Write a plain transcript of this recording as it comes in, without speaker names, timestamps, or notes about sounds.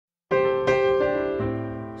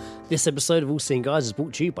This episode of All Seeing Guys is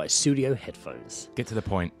brought to you by Sudio headphones. Get to the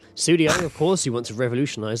point. Sudio, of course, you want to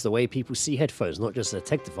revolutionise the way people see headphones, not just as a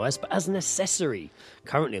tech device, but as an accessory.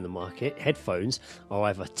 Currently in the market, headphones are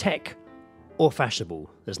either tech or fashionable.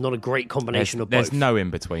 There's not a great combination of both. There's no in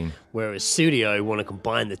between. Whereas Sudio want to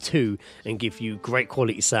combine the two and give you great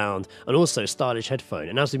quality sound and also stylish headphone.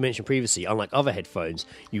 And as we mentioned previously, unlike other headphones,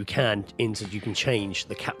 you can change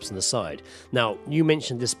the caps on the side. Now, you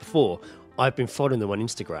mentioned this before. I've been following them on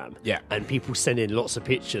Instagram. Yeah. And people send in lots of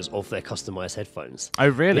pictures of their customized headphones. Oh,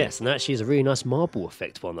 really? Yes, and actually is a really nice marble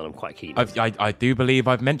effect one that I'm quite keen on. I do believe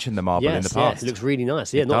I've mentioned the marble in the past. Yeah, it looks really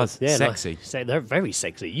nice. Yeah, it does. Sexy. Nice. They're very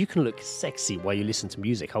sexy. You can look sexy while you listen to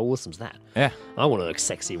music. How awesome is that? Yeah. I want to look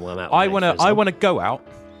sexy while I'm out. I want to go out,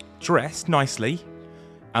 dressed nicely,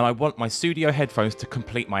 and I want my Sudio headphones to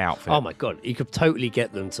complete my outfit. Oh my God, you could totally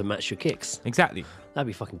get them to match your kicks. Exactly. That'd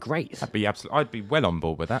be fucking great. I'd be well on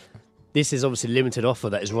board with that. This is obviously a limited offer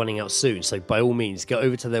that is running out soon, so by all means, go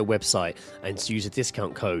over to their website and use a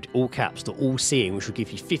discount code, all caps, to All Seeing, which will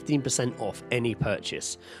give you 15% off any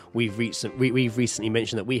purchase. We've recently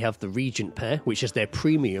mentioned that we have the Regent pair, which is their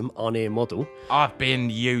premium on-ear model. I've been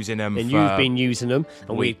using them. And you've been using them.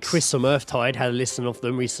 And Chris from Earthtide had a listen of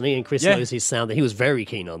them recently, and Chris knows his sound, and he was very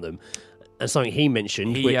keen on them. And something he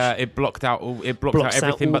mentioned, it blocked out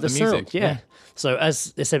everything but the music. Sound, yeah. So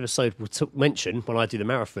as this episode will mention, when I do the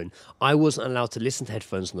marathon, I wasn't allowed to listen to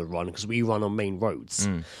headphones on the run because we run on main roads.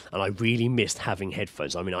 And I really missed having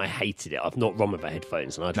headphones. I mean, I hated it. I've not run without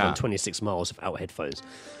headphones, and I'd run 26 miles without headphones.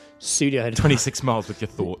 Sudio headphones. 26 miles with your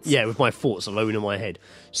thoughts. Yeah, with my thoughts alone in my head.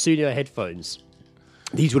 Sudio headphones.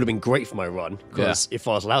 These would have been great for my run, because if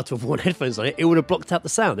I was allowed to have worn headphones on it, it would have blocked out the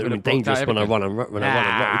sound. It would have been dangerous when I run on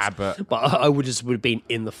roads. But I would have been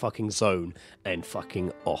in the fucking zone and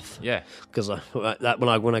fucking off. Yeah. Because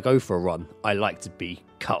when I go for a run, I like to be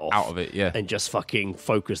cut off. Out of it, yeah. And just fucking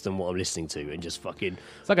focused on what I'm listening to and just fucking...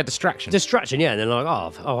 It's like a distraction. Distraction, yeah. And then like,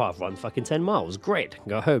 I've run fucking 10 miles. Great. I can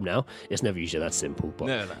go home now. It's never usually that simple, but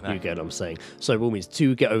you get what I'm saying. So by all means,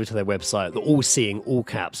 do get over to their website. They're All Seeing, all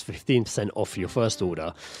caps, 15% off your first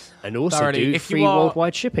order. And also do free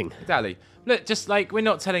worldwide shipping. Exactly. Look, just like, we're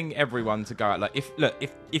not telling everyone to go out. Like,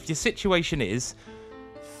 if your situation is,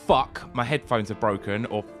 fuck, my headphones are broken,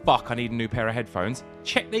 or fuck, I need a new pair of headphones,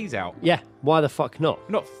 check these out. Yeah, why the fuck not?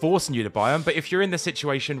 I'm not forcing you to buy them, but if you're in the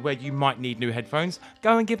situation where you might need new headphones,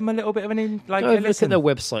 go and give them a little bit of look at their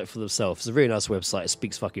website for themselves. It's a really nice website. It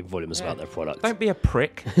speaks fucking volumes about their products. Don't be a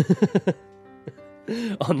prick.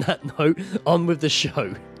 On that note, on with the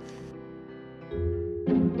show.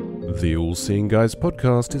 The All Seeing Guys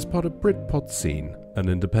podcast is part of Britpod Scene, an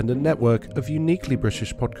independent network of uniquely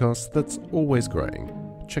British podcasts that's always growing.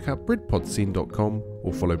 Check out BritpodScene.com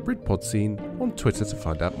or follow Britpod Scene on Twitter to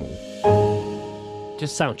find out more.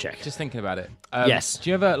 Just sound check. Just thinking about it. Yes. Do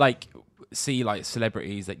you ever see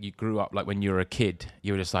celebrities that you grew up when you were a kid?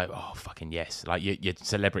 You were just like, oh fucking yes, like your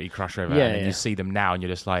celebrity crush over, and then you see them now, and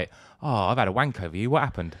you're just like, oh, I've had a wank over you. What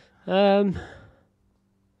happened?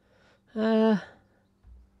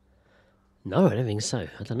 No, I don't think so.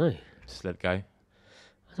 I don't know. Just let it go. I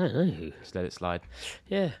don't know. Just let it slide.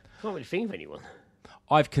 Yeah, I can't really think of anyone.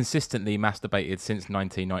 I've consistently masturbated since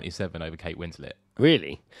 1997 over Kate Winslet.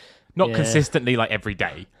 Really? Not consistently, like every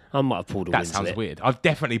day. I might have pulled a Winslet. That sounds weird. I've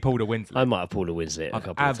definitely pulled a Winslet. I might have pulled a Winslet a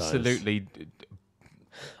couple of times. Absolutely.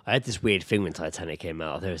 I had this weird thing when Titanic came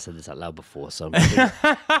out. I've never said this out loud before, so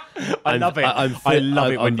I love it. I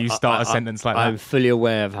love it when you start a sentence like that. I'm fully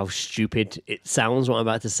aware of how stupid it sounds, what I'm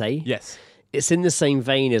about to say. Yes. It's in the same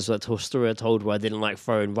vein as that story I told where I didn't like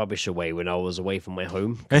throwing rubbish away when I was away from my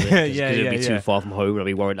home. Because it would be too far from home, and I'd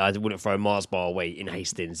be worried I wouldn't throw a Mars bar away in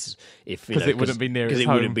Hastings because it wouldn't be near its home. Because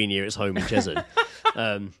it wouldn't be near its home in Cheshunt.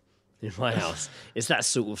 In my house. It's that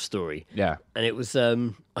sort of story. Yeah. And it was,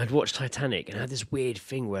 I'd watched Titanic and I had this weird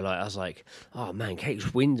thing where I was like, oh man, Kate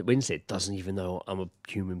Winslet doesn't even know I'm a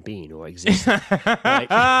human being or exist. And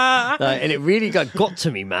it really got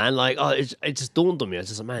to me, man. Like, it just dawned on me. I was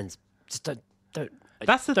just like, man, just don't.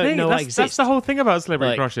 That's the thing. That's the whole thing about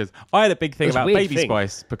celebrity crushes. I had a big thing about Baby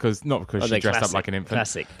Spice because she dressed up like an infant.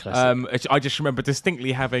 Classic. I just remember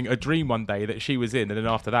distinctly having a dream one day that she was in, and then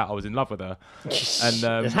after that, I was in love with her. And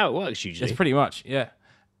that's how it works usually. It's pretty much, yeah.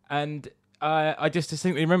 And I just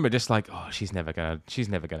distinctly remember just like, oh, she's never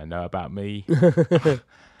gonna know about me.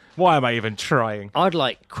 Why am I even trying? I'd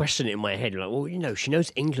question it in my head. Like, well, she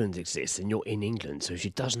knows England exists and you're in England, so she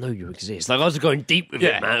does know you exist. Like, I was going deep with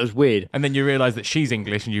it, man. It was weird. And then you realise that she's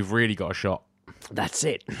English and you've really got a shot. That's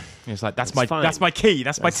it. It's like, that's my key.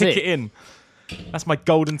 That's my ticket in. That's my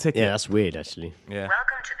golden ticket. Yeah, that's weird, actually. Yeah.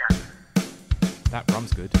 Welcome to that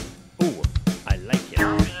rum's good. Ooh, I like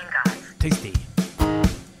it. Tasty.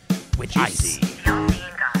 juicy.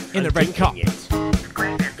 In the red cup. It.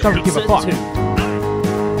 Don't give a fuck.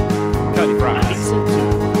 Curly fries. Pizza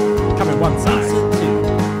 2. Come in one size. Pizza 2.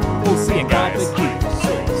 We'll see you guys. Barbecue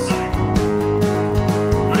sauce.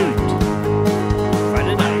 Food.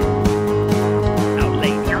 Friday night. Out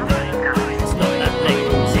late. It's not that late.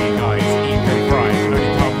 We'll see you guys. Eat curly fries. And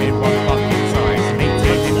only come in one fucking size. 8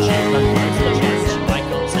 chicken cheese. I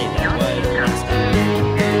can't say that word.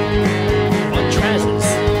 On trousers.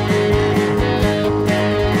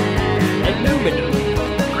 Aluminum.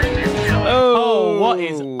 Oh, what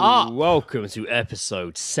is up? Welcome to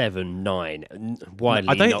episode 79.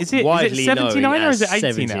 Is it 79 or is it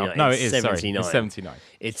 80 now? No, it is. 79. Sorry. It's 79.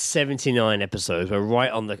 It's 79 episodes. We're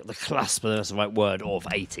right on the cusp, that's the right word, of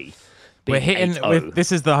 80. We're hitting.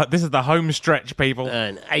 This is the home stretch, people.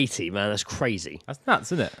 And 80, man, that's crazy. That's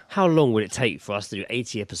nuts, isn't it? How long would it take for us to do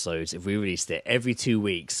 80 episodes if we released it every 2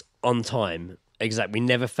 weeks on time? Exactly. We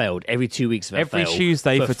never failed. Every 2 weeks without Every fail.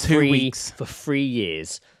 Tuesday for 2 weeks. For 3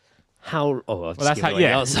 years. How? Oh, I've that's just how. given away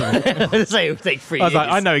Yeah. the answer. I was say it would take 3 I was years. like,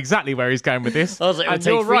 I know exactly where he's going with this. I was like, it would And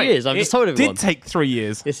take you're 3 right. years. I've just told everyone. It did take 3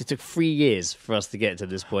 years. Yes, it took 3 years for us to get to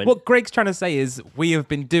this point. What Greg's trying to say is we have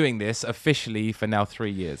been doing this officially for now 3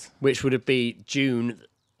 years. Which would be June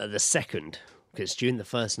the 2nd, because it's June the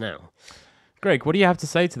 1st now. Greg, what do you have to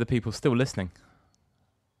say to the people still listening?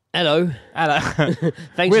 Hello. Hello. Thanks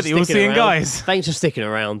We're for the all-seeing sticking around. guys. Thanks for sticking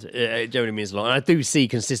around. It generally means a lot. And I do see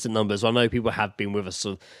consistent numbers. I know people have been with us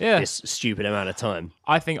for this stupid amount of time.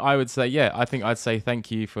 I think I'd say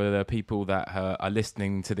thank you for the people that are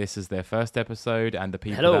listening to this as their first episode and the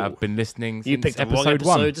people that have been listening You since picked the wrong episode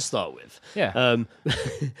episode 1. to start with. Yeah.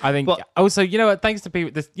 I think also, you know what, thanks to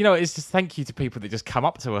people, it's just thank you to people that just come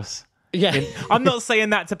up to us. Yeah. I'm not saying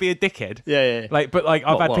that to be a dickhead. Yeah. But I've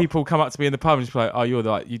had What? people come up to me in the pub and just be like, "Oh, you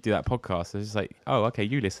do that podcast." It's just like, "Oh, okay,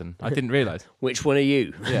 you listen." I didn't realise. Which one are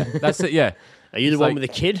you? Yeah, that's it. Yeah. Are you the one with the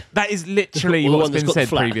kid? That is literally Or the what's one that's been got said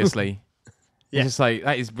flat? previously. Yeah. It's just like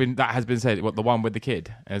that has been said. What, the one with the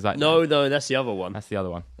kid? And it's like No, that's the other one. that's the other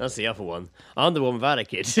one. That's the other one. I'm the one without a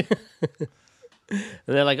kid. And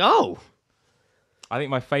they're like, oh. I think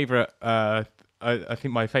my favourite. I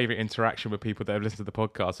think my favourite interaction with people that have listened to the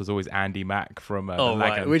podcast was always Andy Mack from the Oh,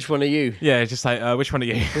 right. Lagan. Which one are you? Yeah, it's just like which one are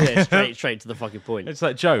you? Yeah, straight to the fucking point. It's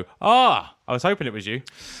like Joe. I was hoping it was you.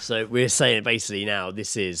 So we're saying basically now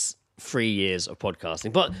this is 3 years of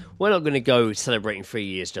podcasting, but we're not going to go celebrating 3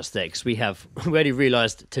 years just there because we already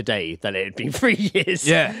realised today that it had been 3 years.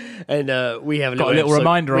 Yeah, and we have got a little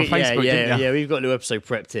reminder on Facebook. Yeah, we've got a new episode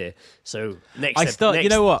prepped here. So next, You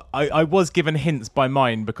know what? I was given hints by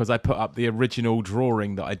mine because I put up the original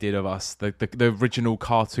drawing that I did of us, the original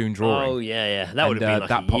cartoon drawing. Oh yeah, that would have been like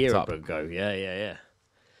that a year popped up. ago. Yeah.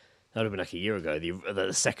 That would have been like a year ago,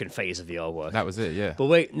 the second phase of the artwork. That was it, yeah.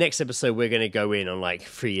 But next episode, we're going to go in on like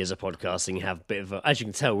 3 years of podcasting and have a bit of as you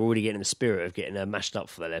can tell, we're already getting in the spirit of getting mashed up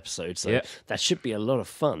for that episode. So that should be a lot of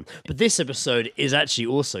fun. But this episode is actually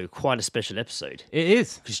also quite a special episode. It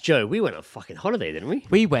is. Because, Joe, we went on fucking holiday, didn't we?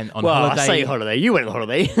 We went on holiday. I say holiday. You went on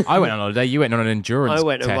holiday. I went on holiday. You went on an endurance I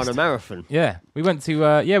went test. and run a marathon. Yeah. We went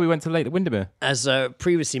to Lake Windermere. As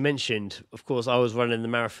previously mentioned, of course, I was running the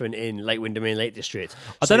marathon in Lake Windermere Lake District.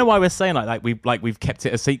 I don't know why we're saying we've kept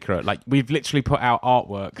it a secret. Like we've literally put out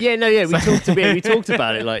artwork. Yeah, we talked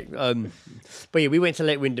about it. But yeah, we went to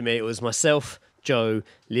Lake Windermere. It was myself, Joe,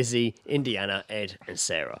 Lizzie, Indiana, Ed, and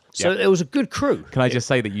Sarah. So it was a good crew. Can I just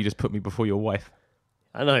say that you just put me before your wife?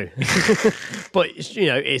 I know. But,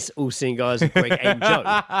 it's all seeing guys with Greg and Joe.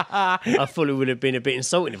 I thought it would have been a bit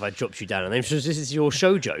insulting if I dropped you down on them. So this is your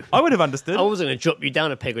show, Joe. I would have understood. I wasn't going to drop you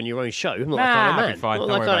down a peg on your own show. I'm not that kind of man. I'll be fine. Not Don't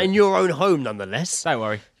that worry kind in your own home, nonetheless. Don't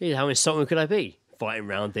worry. Yeah, how insulting could I be? Fighting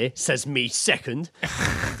round here. Says me second.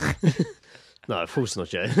 No, of course not,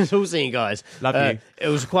 Joe. It's all seeing guys. Love you. It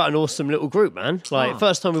was quite an awesome little group, man.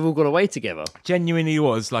 First time we've all got away together. Genuinely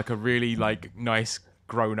was like a really nice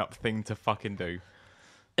grown-up thing to fucking do.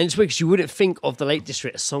 And it's weird because you wouldn't think of the Lake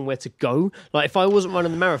District as somewhere to go. Like, if I wasn't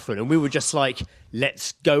running the marathon and we were just like,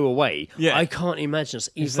 let's go away, I can't imagine us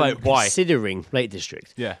even considering Lake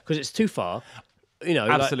District. Yeah. Because it's too far.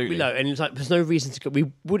 Absolutely. And it's like, there's no reason to go. We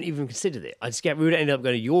wouldn't even consider it. We would end up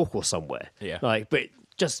going to York or somewhere. Yeah. But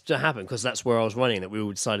just to happen, because that's where I was running, that we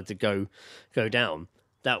all decided to go down.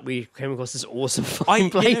 That we came across this awesome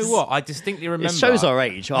fucking place. You know what? I distinctly remember. It shows our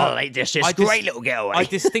age. Lake District, great little getaway. I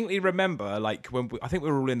distinctly remember, when I think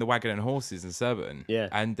we were all in the Wagon and Horses in Surbiton. Yeah.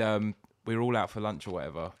 And we were all out for lunch or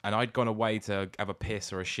whatever. And I'd gone away to have a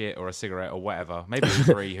piss or a shit or a cigarette or whatever. Maybe it was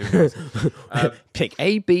 3, who knows. Pick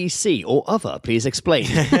A, B, C, or other. Please explain.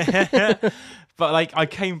 But I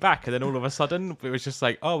came back and then all of a sudden it was just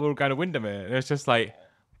like, oh, we're all going to Windermere. And it was just like,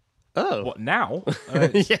 Oh. What, now?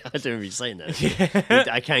 Yeah, I don't remember you saying that. Yeah.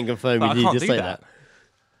 I can confirm you did say that.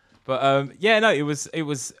 But it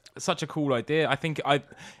was such a cool idea. I think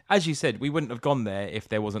as you said, we wouldn't have gone there if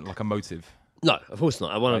there wasn't like a motive. No, of course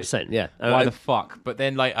not. 100%. Yeah. Why the fuck? But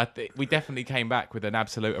then, like, we definitely came back with an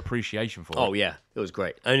absolute appreciation for it. Oh yeah, it was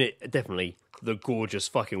great, and it definitely the gorgeous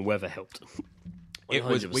fucking weather helped.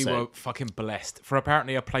 100%. We were fucking blessed for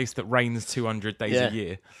apparently a place that rains 200 days a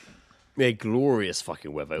year. Yeah, glorious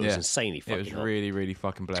fucking weather. It was insanely fucking hot. It was really, really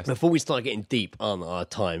fucking blessed. Before we start getting deep on our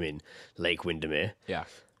time in Lake Windermere,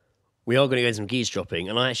 we are going to go some geese dropping,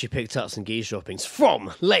 and I actually picked up some geese droppings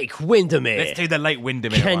from Lake Windermere. Let's do the Lake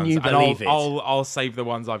Windermere ones. Can you believe it? I'll save the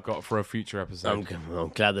ones I've got for a future episode. I'm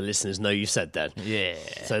glad the listeners know you said that. Yeah.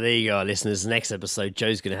 So there you go, listeners. Next episode,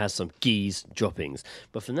 Joe's going to have some geese droppings.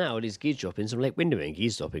 But for now, it is geese droppings from Lake Windermere. And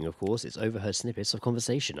geese dropping, of course, it's overheard snippets of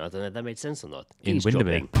conversation. I don't know if that made sense or not. Geese in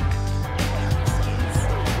Windermere.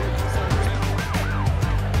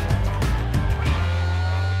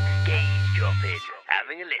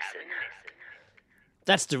 Having a listen.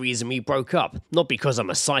 That's the reason we broke up, not because I'm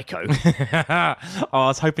a psycho. I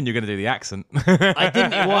was hoping you were going to do the accent.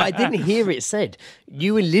 I didn't hear it said.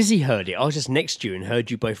 You and Lizzie heard it. I was just next to you and heard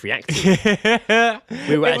you both reacting.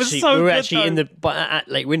 We were actually at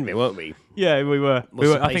Lake Windermere, weren't we? Yeah, we were.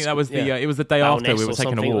 I think that was it was the day after we were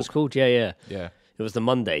taking a walk. It was called. Yeah. It was the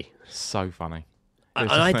Monday. So funny. And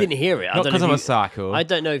I didn't hear it. Not because I'm a psycho. I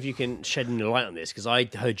don't know if you can shed any light on this because I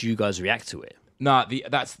heard you guys react to it. No,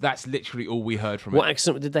 that's literally all we heard from it. What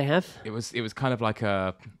accent did they have? It was kind of like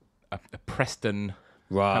a Preston,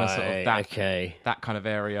 right? Kind of sort of that kind of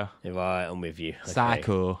area. Right, I'm with you. Okay.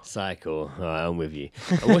 Psycho. All right, I'm with you.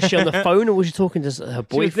 Was she on the phone or was she talking to her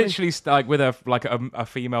boyfriend? She was literally like with a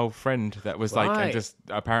female friend that was like and just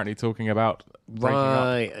apparently talking about breaking up.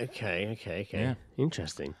 Right. Okay. Yeah.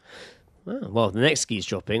 Interesting. Well, the next geese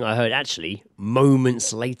dropping I heard actually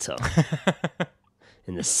moments later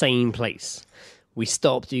in the same place. We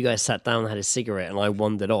stopped, you guys sat down, had a cigarette, and I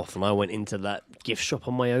wandered off, and I went into that gift shop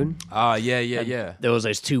on my own. Yeah. There was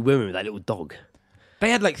those two women with that little dog. They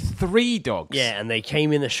had like 3 dogs. Yeah, and they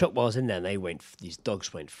came in the shop while I was in there, and these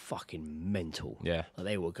dogs went fucking mental. Yeah. Like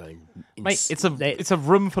they were going... Mate, it's a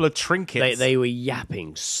room full of trinkets. They were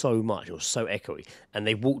yapping so much, it was so echoey, and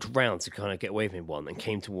they walked around to kind of get away from one and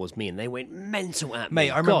came towards me, and they went mental at me. Mate,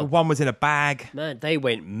 I remember one was in a bag. Man, they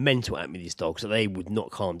went mental at me, these dogs, so they would not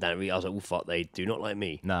calm down. I was like, oh, fuck, they do not like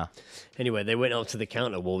me. Nah. Anyway, they went up to the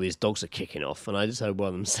counter while these dogs are kicking off, and I just heard one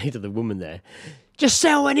of them say to the woman there, just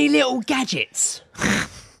sell any little gadgets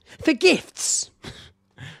for gifts.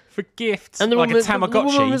 For gifts? And like a Tamagotchi? The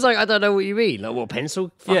woman was like, I don't know what you mean. Like, what,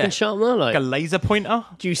 pencil fucking sharpener? Like a laser pointer?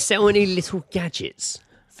 Do you sell any little gadgets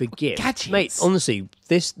for gifts? Gadgets? Mate, honestly,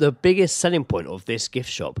 the biggest selling point of this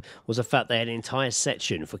gift shop was the fact they had an entire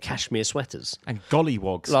section for cashmere sweaters. And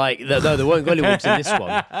gollywogs. Like, no, there weren't gollywogs in this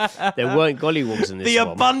one. There weren't gollywogs in this one. The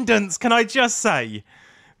abundance, can I just say?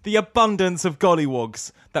 The abundance of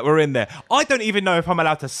gollywogs that were in there. I don't even know if I'm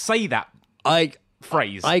allowed to say that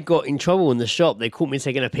phrase. I got in trouble in the shop. They caught me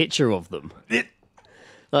taking a picture of them.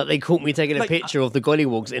 Like, they caught me taking a picture of the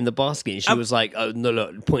gollywogs in the basket. And she was like, oh, no,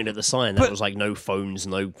 look, pointing at the sign. That was like, no phones,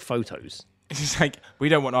 no photos. It's just like, we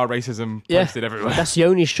don't want our racism posted everywhere. That's the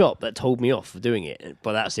only shop that told me off for doing it.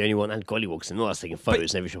 But that's the only one that had gollywogs. And I was taking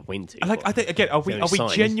photos in every shop I went to. I think, again, are we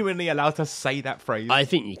genuinely allowed to say that phrase? I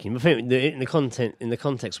think you can. I think in the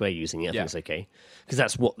context we're using it, I think it's okay. Because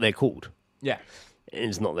that's what they're called. Yeah.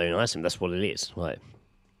 It's not very nice, and that's what it is. Right.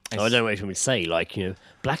 I don't know what you would say, like,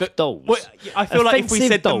 black dolls. Well, I feel like if we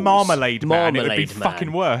said dolls, the Marmalade Man, it would be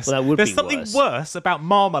fucking worse. Well, that would There's be something worse about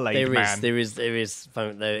Marmalade Man. There is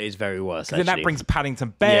very worse. Then that brings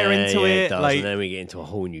Paddington Bear into it. It does, like, and then we get into a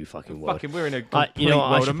whole new fucking world. We're in a complete I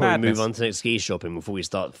world should of probably madness. move on to next ski shopping before we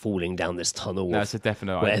start falling down this tunnel. No, it's a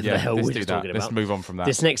definite. Whatever the hell let's we're do that. talking about. Let's move on from that.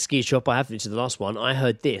 This next ski shop I have, which is the last one, I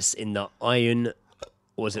heard this in the Iron...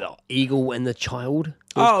 Was it Eagle and the Child?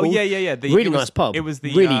 Oh yeah. Really nice pub. It was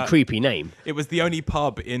the really creepy name. It was the only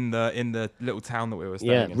pub in the little town that we were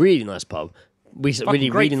staying in. Yeah, really nice pub. Really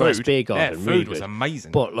nice beer garden. Yeah, really food was good.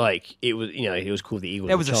 amazing. But like it was, it was called the Eagle.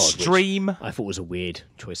 There and the was Child, a stream. I thought was a weird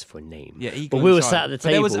choice for a name. Yeah, Eagle. But we and were Child. sat at the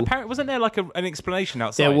But table. wasn't there like an explanation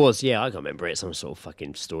outside? There was. Yeah, I can't remember it. Some sort of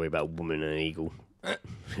fucking story about a woman and an eagle.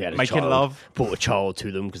 Making love. Brought a child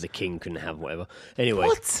to them because the king couldn't have whatever. Anyway.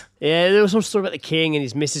 What? Yeah, there was some story about the king and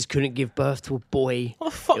his missus couldn't give birth to a boy.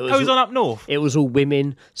 What the fuck goes on up north? It was all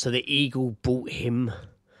women, so the eagle brought him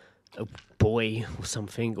a boy or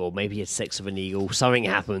something, or maybe he had sex with an eagle. Something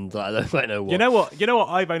happened. I don't know what. You know what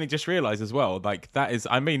I've only just realised as well? Like, that is,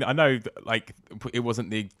 I mean, I know, like, it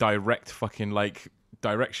wasn't the direct fucking, like,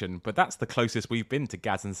 direction, but that's the closest we've been to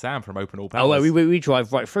Gaz and Sam from Open All Powers. Oh, well, we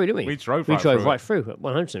drove right through, didn't we? We drove right through.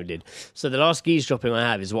 100% we did. So the last geese dropping I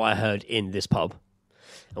have is what I heard in this pub.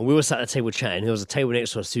 And we were sat at the table chatting. There was a table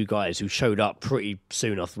next to us, two guys who showed up pretty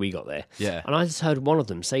soon after we got there. Yeah. And I just heard one of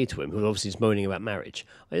them say to him, who obviously is moaning about marriage,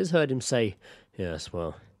 I just heard him say, yes,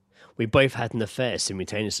 well, we both had an affair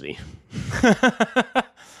simultaneously.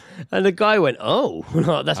 And the guy went, oh.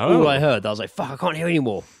 That's all I heard. I was like, fuck, I can't hear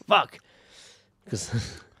anymore. Fuck.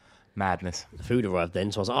 Because madness. the food arrived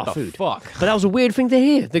then, so I was like, food. Fuck. But that was a weird thing to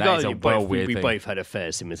hear. The guy, we both had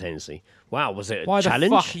affairs simultaneously. Wow, was it a Why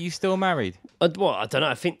challenge? Why the fuck are you still married? Well, I don't know.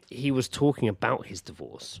 I think he was talking about his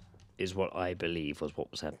divorce, is what I believe was what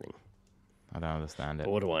was happening. I don't understand it.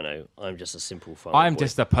 But what do I know? I'm just a simple farmer. I'm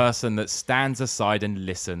just a person that stands aside and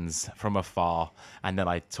listens from afar, and then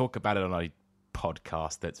I talk about it on a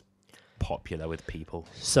podcast that's popular with people.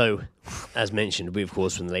 So, as mentioned, we of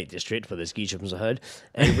course from the Lake District, for the ski trips I heard,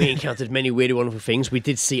 and we encountered many weird, wonderful things. We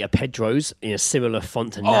did see a Pedro's in a similar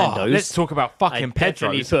font to Nando's. Let's talk about fucking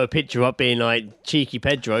Pedro's. I put a picture up being like cheeky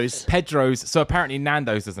Pedro's. So apparently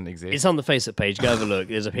Nando's doesn't exist. It's on the Facebook page. Go have a look.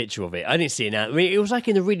 There's a picture of it. I didn't see it now. I mean, it was like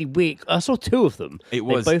in a really weird. I saw two of them. It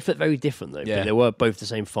was. They both looked very different though. Yeah. But they were both the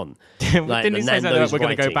same font. Like, didn't he say that we're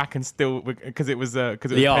going to go back and steal because it was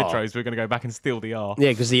Pedro's? We're going to go back and steal the R. Yeah,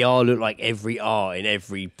 because the R looked like every R in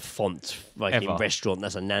every font, like Ever. in restaurant.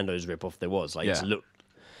 That's a Nando's ripoff. There was it looked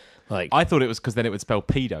like. I thought it was because then it would spell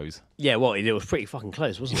pedos. Yeah, well, it was pretty fucking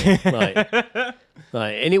close, wasn't it?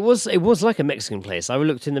 And it was like a Mexican place. I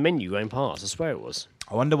looked in the menu going past. I swear it was.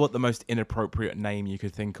 I wonder what the most inappropriate name you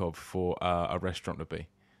could think of for a restaurant would be.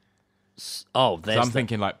 Oh, I'm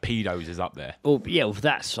thinking like pedos is up there. Well, yeah, well,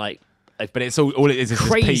 that's like. But it's all it is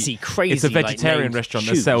crazy. It's a vegetarian restaurant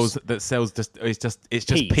that sells just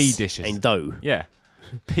pea dishes and dough. Yeah,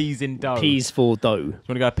 peas in dough. Peas for dough. Do you want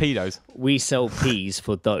to go pedos? We sell peas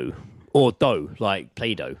for dough, or dough like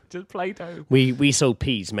Play-Doh. Just Play-Doh. We sell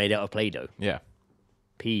peas made out of Play-Doh. Yeah.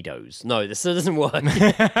 Pedos. No, this doesn't work.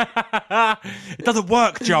 It doesn't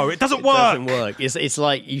work, Joe. It doesn't work. It doesn't work. It's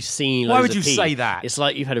like you've seen. Why would you pea. say that? It's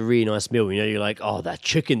like you've had a really nice meal. You know, you're like, oh, that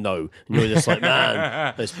chicken though. And you're just like,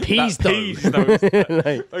 man, those peas though.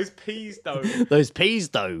 Those peas though. Those peas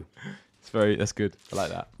though. That's good. I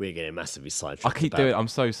like that. We're getting massively sidetracked. I keep doing it. I'm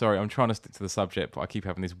so sorry. I'm trying to stick to the subject, but I keep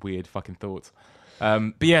having these weird fucking thoughts.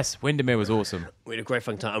 But yes, Windermere was awesome. We had a great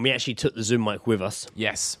fun time, and we actually took the Zoom mic with us.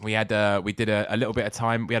 Yes, we did a little bit of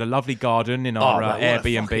time. We had a lovely garden in our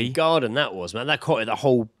Airbnb. Garden that was, man. That cottage, the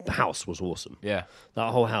whole house was awesome. Yeah,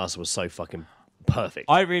 that whole house was so fucking perfect.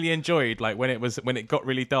 I really enjoyed when it got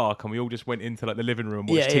really dark and we all just went into like the living room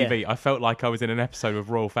and watched TV. I felt like I was in an episode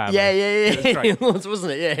of Royal Family. Yeah. It was great. It was,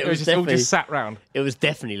 wasn't it? Yeah, it was just all just sat round. It was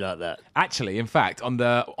definitely like that. Actually, in fact, on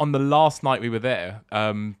the last night we were there,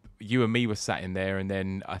 you and me were sat in there, and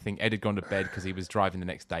then I think Ed had gone to bed because he was driving the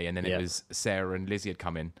next day, and then it was Sarah and Lizzie had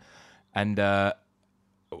come in, and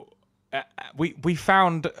we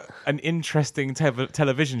found an interesting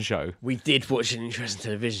television show. We did watch an interesting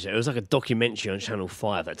television show. It was like a documentary on Channel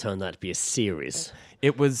 5 that turned out to be a series.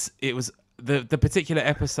 It was the particular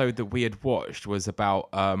episode that we had watched was about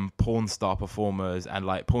porn star performers and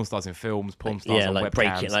like porn stars in films, porn stars on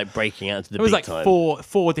webcams. breaking out to the big time. It was like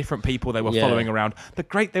four different people they were following around.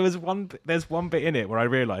 There's one bit in it where I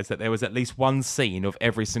realised that there was at least one scene of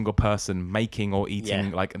every single person making or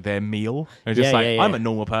eating like their meal. And just I'm a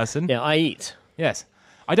normal person. Yeah, I eat. Yes.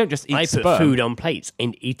 I don't just eat sperm. I put food on plates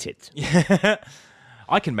and eat it.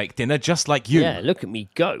 I can make dinner just like you. Yeah, look at me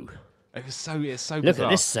go. It's so bizarre. Look at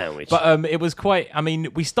this sandwich. But it was quite. I mean,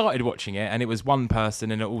 we started watching it, and it was one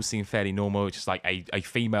person, and it all seemed fairly normal, just like a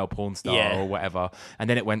female porn star or whatever. And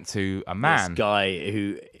then it went to a man, this guy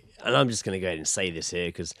who, and I'm just going to go ahead and say this here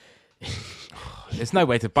because there's no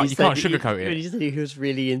way to. But you can't sugarcoat it. He said he was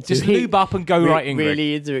really into. Just lube up and go right in.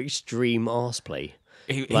 Really into extreme arse play.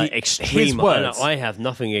 Extreme. I have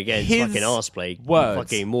nothing against fucking arse play.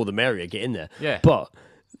 Fucking more the merrier. Get in there. Yeah. But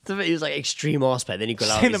he was like extreme arse play. Then he got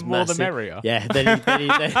out his more massive, the merrier. Yeah.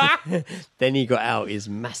 Then he got out his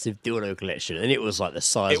massive dildo collection, and it was like the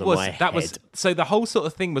size of my head. So the whole sort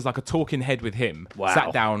of thing was like a talking head with him. Wow.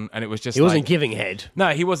 Sat down, and it was just. He wasn't giving head. No,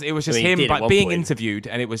 he was. It was just him, like being interviewed,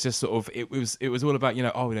 and it was just sort of. It was all about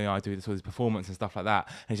I do this all this performance and stuff like that,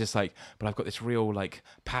 and it's just like, but I've got this real like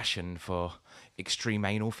passion for extreme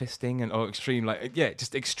anal fisting or extreme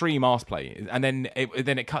just extreme arse play, and then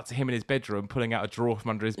it cut to him in his bedroom pulling out a drawer from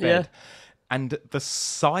under his bed, and the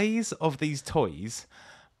size of these toys.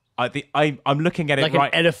 I'm looking at it like an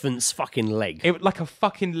elephant's fucking leg. Like a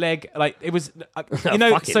fucking leg. Like it was, a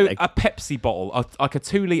Pepsi bottle, like a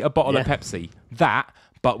 2 litre bottle of Pepsi. That,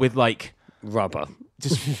 but with like rubber.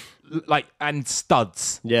 just like, and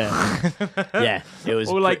studs. Yeah. Yeah. It was.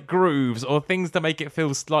 Or like grooves or things to make it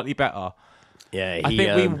feel slightly better. Yeah, I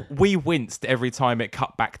think we winced every time it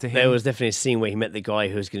cut back to him. There was definitely a scene where he met the guy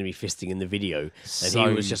who was going to be fisting in the video, and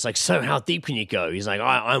he was just like, "So how deep can you go?" He's like,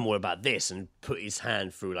 "I'm all about this," and put his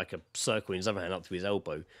hand through like a circle, and his other hand up to his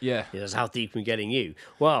elbow. Yeah, he says, "How deep am I getting you?"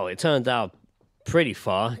 Well, it turned out pretty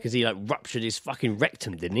far because he like ruptured his fucking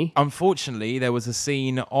rectum, didn't he? Unfortunately, there was a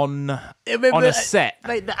scene on a set.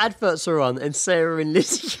 Mate, the adverts are on, and Sarah and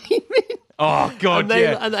Lizzie came in. Oh God,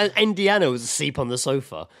 and Indiana was asleep on the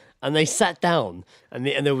sofa. And they sat down and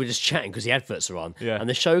they were just chatting because the adverts are on. Yeah. And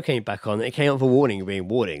the show came back on. And it came up for warning,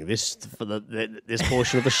 this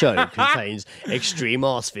portion of the show contains extreme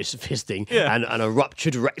ass fisting and a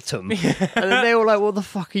ruptured rectum. And then they were like, "What the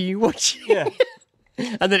fuck are you watching?" Yeah.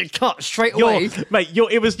 And then it cut straight away.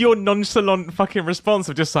 It was your nonchalant fucking response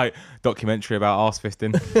of just like, documentary about arse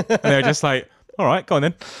fisting. And they were just like, all right, go on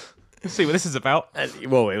then. Let's see what this is about. It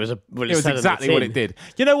was exactly what it did.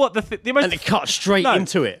 You know what? And it cut straight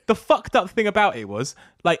into it. The fucked up thing about it was,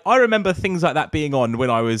 like, I remember things like that being on when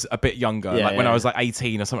I was a bit younger, when I was like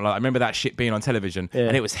 18 or something like that. I remember that shit being on television,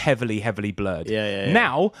 and it was heavily, heavily blurred.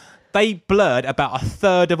 Now, they blurred about a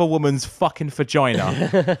third of a woman's fucking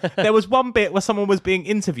vagina. There was one bit where someone was being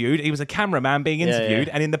interviewed. He was a cameraman being interviewed,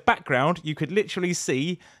 and in the background, you could literally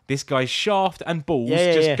see this guy's shaft and balls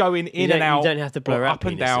just going in and out. You don't have to blur out up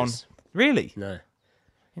and down. Really? No.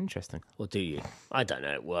 Interesting. Or do you? I don't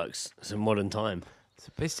know. It works. It's a modern time.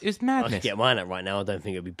 It's madness. I could get mine out right now. I don't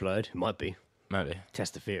think it'll be blurred. It might be. Maybe.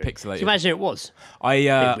 Test the theory. Pixelated. So imagine it was.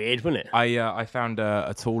 Bit weird, wouldn't it? I found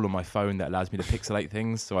a tool on my phone that allows me to pixelate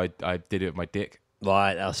things, so I did it with my dick.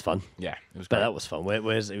 Right, that was fun. Yeah, it was great. But that was fun.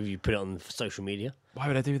 Where's if you put it on social media? Why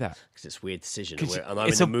would I do that? Because it's a weird decision. It's a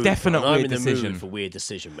definite weird decision. I'm in the mood for weird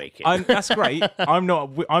decision making. That's great. I'm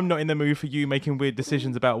not in the mood for you making weird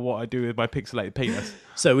decisions about what I do with my pixelated penis.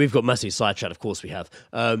 So we've got massive sidetrack. Of course we have.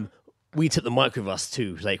 We took the mic with us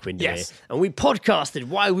to Lake Windermere, and we podcasted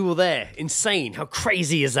while we were there. Insane! How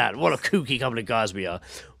crazy is that? What a kooky couple of guys we are.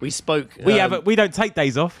 We spoke. We don't take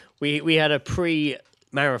days off. We had a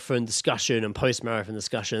pre-marathon discussion and post-marathon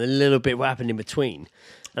discussion, and a little bit what happened in between.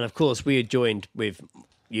 And of course, we had joined with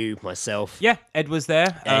you, myself. Yeah, Ed was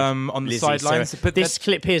there on the sidelines. But this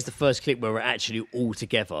clip here is the first clip where we're actually all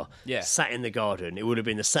together. Yeah, sat in the garden. It would have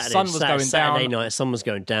been the Saturday night. Sun was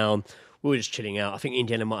going down. We were just chilling out. I think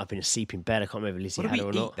Indiana might have been asleep in bed. I can't remember if Lizzie had it or not.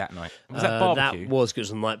 What did we eat that night? Was that barbecue? That was because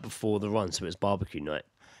it was the night before the run, so it was barbecue night.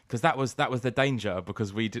 Because that was the danger,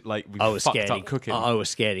 because we did fucked up cooking. I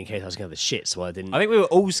was scared in case I was going to have the shit, so I didn't. I think we were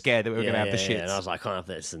all scared that we were going to have the shit. And I was like, I can't have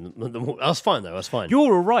this. And I was fine though. I was fine. You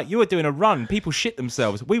were all right. You were doing a run. People shit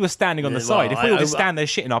themselves. We were standing on the side. If we were to stand there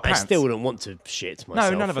shit in our pants, I still wouldn't want to shit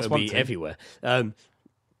myself. No, none of us want to. Everywhere.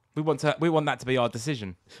 We want that to be our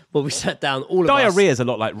decision. Well, we sat down. All of Diarrhea is a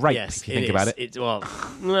lot like rape. Yes, if you think about it.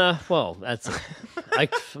 That's.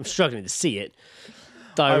 I'm struggling to see it.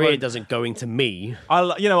 Diarrhea doesn't go into me.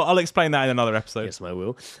 I'll explain that in another episode. Against my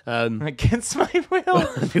will. Against my will.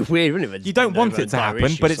 It'd be weird, wouldn't it? You don't want it to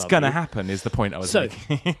happen, but it's going to happen. Is the point I was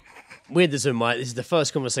making. Weird as Mike. This is the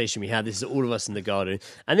first conversation we had. This is all of us in the garden,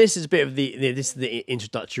 and this is a bit of the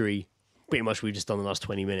introductory. Pretty much we've just done the last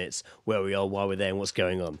 20 minutes where we are, while we're there, and what's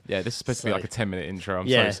going on. Yeah, this is supposed to be like a 10-minute intro. I'm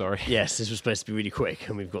so sorry. Yes, this was supposed to be really quick,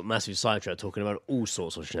 and we've got massive sidetrack talking about all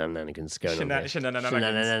sorts of shenanigans going on.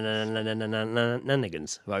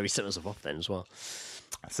 Shenanigans. Right, we set ourselves off then as well.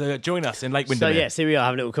 So join us in Lake Windermere. So yes, here we are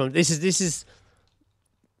having a little conversation. This is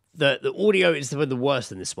the audio is the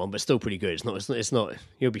worst in this one, but still pretty good. It's not.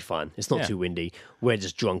 You'll be fine. It's not too windy. We're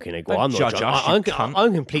just drunk in a. Well, I'm not drunk.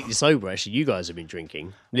 I'm completely sober. Actually, you guys have been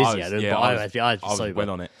drinking. Lizzie hadn't, but I was sober. Well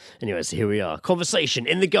on it. Anyway, so here we are. Conversation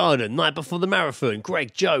in the garden, night before the marathon.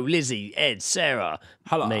 Greg, Joe, Lizzie, Ed, Sarah,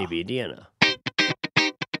 maybe Indiana.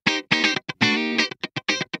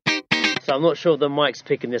 So I'm not sure the mic's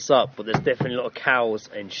picking this up, but there's definitely a lot of cows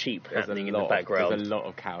and sheep happening in the background. There's a lot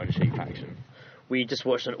of cow and sheep action. We just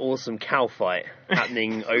watched an awesome cow fight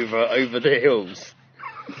happening over the hills.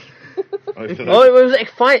 It was a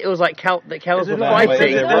fight. It was like the cows were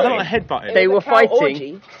fighting. There was a lot of headbutting. They were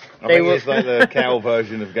fighting. It's like the cow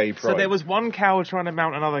version of gay pride. So there was one cow trying to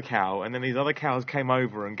mount another cow, and then these other cows came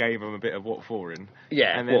over and gave him a bit of what for-ing.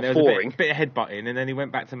 Yeah, and then there was a bit of headbutting, and then he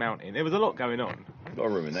went back to mounting. There was a lot going on.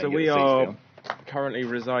 So we are currently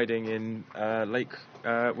residing in Lake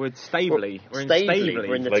Staveley. We're in Staveley.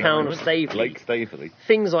 We're in the town of Staveley. Lake Staveley.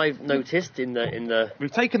 Things I've noticed in the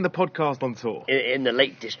we've taken the podcast on tour in the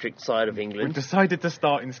Lake District side of England. We've decided to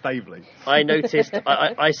start in Staveley. I noticed.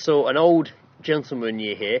 I saw an old gentleman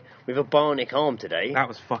here with a bionic arm today. That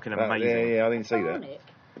was fucking amazing. Yeah, I didn't see that.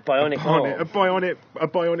 Bionic Barnet. A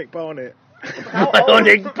bionic Barnet.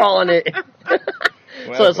 Bionic Barnet.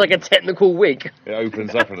 So it's like a technical wig. It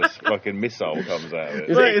opens up and a fucking missile comes out of it.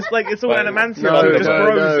 It's all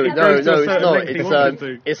adamantium.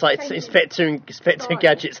 No, it's like Inspector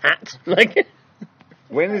Gadget's hat. Like.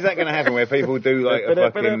 When is that going to happen? Where people do like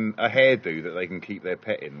a hairdo that they can keep their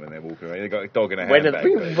pet in when they're walking around? They've got a dog and a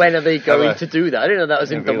handbag. When are they going to do that? I didn't know that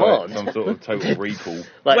was in demand. Like some sort of total recall.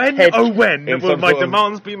 When will my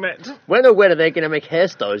demands be met? When are they going to make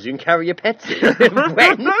hairstyles you can carry your pets in?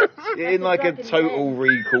 When? In like a total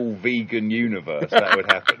recall vegan universe, that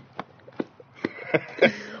would happen.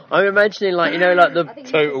 I'm imagining, like the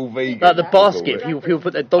total vegan, like the basket people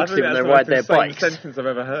put their dogs in when they ride their bikes. That's the sentence I've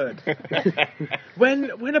ever heard.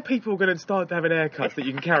 When are people going to start having haircuts that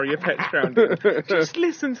you can carry your pets around in? Just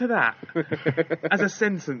listen to that as a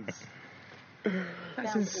sentence.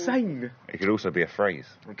 That's insane. It could also be a phrase.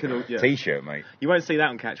 T-shirt, mate. You won't see that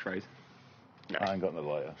on Catchphrase. No. I ain't got the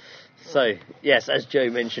lighter. So, yes, as Joe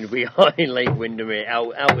mentioned, we are in Lake Windermere,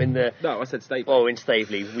 out in the... No, I said Staveley. Oh, in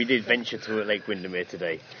Staveley. We did venture to Lake Windermere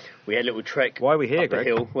today. We had a little trek. Why are we here, up Greg? the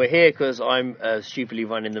hill. We're here because I'm stupidly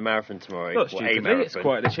running the marathon tomorrow. Not stupidly, it's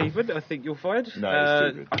quite an achievement. I think you'll find.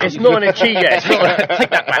 No, it's not an achievement.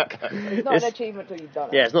 Take that back. It's not an achievement until you've done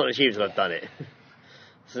it. Yeah, it's not an achievement until I've done it.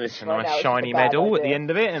 So it's a nice shiny medal at the end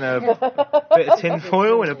of it, and a bit of tin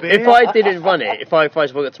foil and a beer. If I didn't run it, if I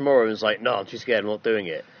got tomorrow and was like, no, I'm too scared, I'm not doing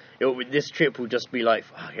it. This trip will just be like,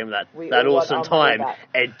 that awesome time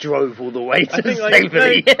Ed drove all the way to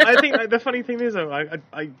Staveley. I think the funny thing is, I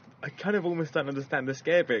kind of almost don't understand the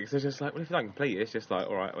scare bit, because it's just like, well, if you don't complete it, it's just like,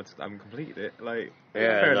 alright, I haven't completed it. Like,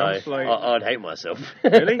 fair enough. Like, I'd hate myself.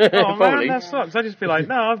 Really? Oh man, that sucks. I'd just be like,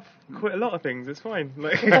 no, I've quit a lot of things, it's fine.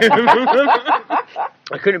 Like,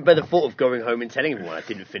 I couldn't bear the thought of going home and telling everyone I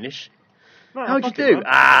didn't finish. No, how'd you do?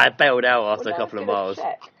 I bailed out after a couple of miles.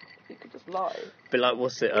 You could just lie. But like,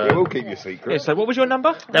 what's it? We'll keep your secret. Yeah, so what was your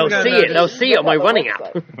number? They'll see it on my running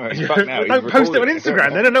app. Don't post it on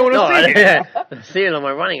Instagram, then no one will see it. Yeah, see it on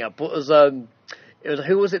my running app. What was who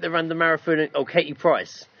was it that ran the marathon? Oh, Katie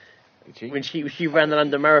Price. When she ran the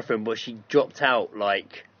London Marathon, but she dropped out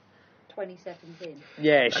like 20 seconds in.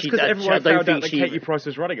 Yeah, that's because everyone found out that Katie Price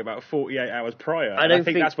was running about 48 hours prior. I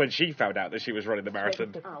think that's when she found out that she was running the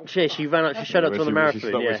marathon. She ran up. She showed up to the marathon. She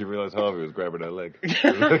stopped when she realised Harvey was grabbing her leg.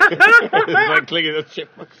 Like clinging a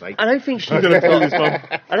chipmunk's sake. I don't think she even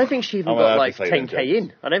got like 10k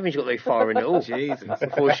in. I don't think she got very far in at all. Jesus.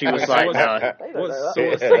 Before she was like, no. What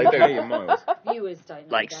sort of 10k in miles? Viewers don't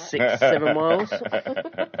know like that. 6-7 miles.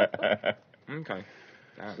 Okay.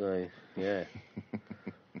 Damn. So yeah.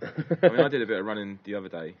 I mean, I did a bit of running the other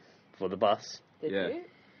day. For the bus? Did you?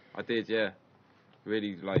 I did, yeah.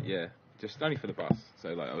 Really, just only for the bus. So,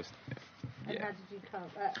 I was... And how did you come?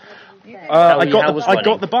 I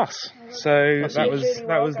got the bus, so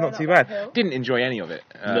that was not too bad. Didn't enjoy any of it,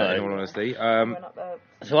 in all honesty.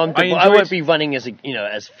 So I won't be running as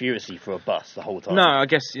furiously for a bus the whole time. No, I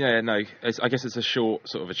guess I guess it's a short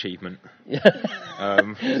sort of achievement.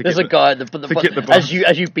 There's a guy at the bus.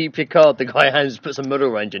 As you beep your card, the guy puts a medal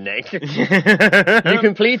around your neck. You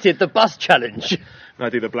completed the bus challenge. And I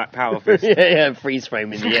do the black power fist. yeah, freeze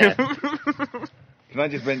frame in the air. Can I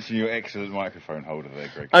just mention your excellent microphone holder there,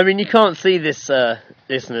 Greg? I mean, you can't see this,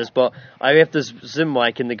 listeners, but I have this Zoom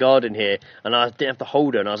mic in the garden here, and I didn't have the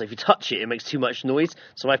holder, and I was like, if you touch it, it makes too much noise.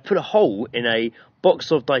 So I put a hole in a box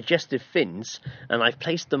of digestive thins, and I've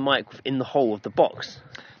placed the mic within the hole of the box.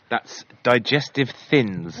 That's digestive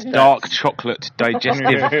thins. Dark chocolate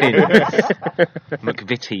digestive thins.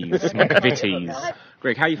 McVitie's.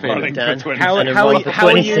 Greg, how are you feeling? Dan, how are you?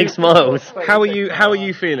 26 miles. How are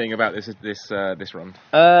you feeling about this run?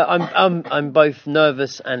 I'm both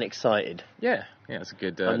nervous and excited. Yeah, it's a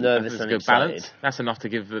good. I'm nervous and excited. Balance. That's enough to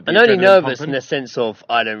give the. I'm only nervous in the sense of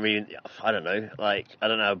I don't know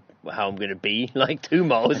how I'm going to be 2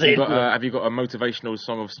 miles in. Have you got a motivational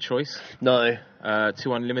song of choice? No.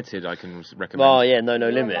 Too Unlimited, I can recommend. Oh yeah, no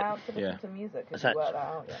limit. To listen to music. Have you worked that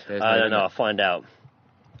out yet? I don't know. I'll find out.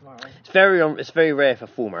 It's very rare for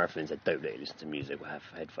full marathons that don't really listen to music or have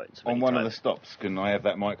headphones. On one of the stops, can I have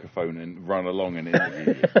that microphone and run along and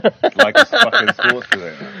interview you? Like a fucking sports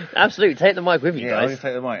presenter. Absolutely, take the mic with you guys. I'll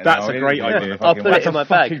take the mic. That's a great idea. I'll put it in my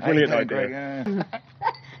bag. Brilliant idea.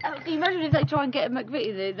 Can you imagine if they try and get a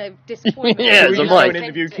McVitie, they're disappointed? Yeah, it's a mic.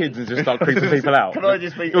 Interview kids and just start creeping people out. Can I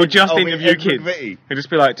just be? Or just interview kids. And just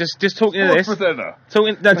be like, just talking to this. Just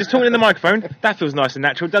talking in the microphone. That feels nice and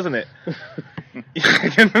natural, doesn't it? I'm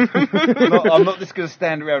not just going to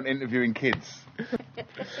stand around interviewing kids.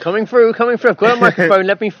 Coming through. I've got a microphone.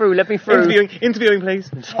 Let me through. Interviewing, please.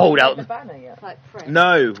 Just hold out.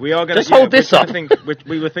 No, we are going to... Just hold this up.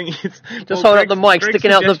 We were thinking... Just hold up the mic,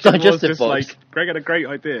 sticking out the digestive box. Like, Greg had a great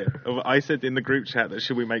idea. I said in the group chat that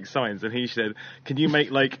should we make signs, and he said, can you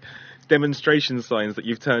make, like, demonstration signs that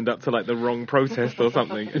you've turned up to, like, the wrong protest or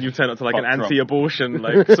something, and you've turned up to, like, an anti-abortion,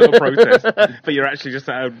 like, sort of protest, but you're actually just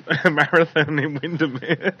at a marathon in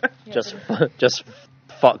Windermere. Just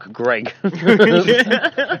fuck Greg.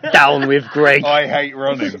 Down with Greg. I hate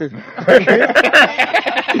running.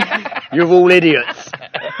 You're all idiots.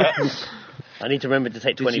 I need to remember to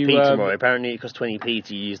take 20p tomorrow. Apparently it costs 20p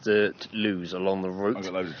to use the loos along the route. I've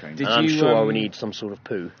got loads of change. I'm sure I will need some sort of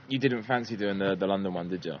poo. You didn't fancy doing the London one,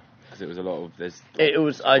 did you? Because it was a lot of...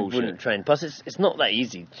 I wouldn't train. Plus, it's not that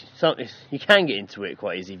easy. You can get into it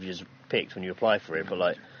quite easy if you just picked when you apply for it, but,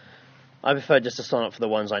 like... I prefer just to sign up for the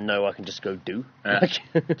ones I know I can just go do.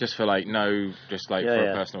 Just for, like, for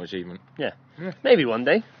a personal achievement. Yeah. Maybe one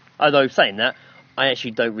day. Although, saying that, I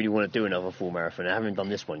actually don't really want to do another full marathon. I haven't done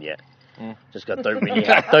this one yet. Just don't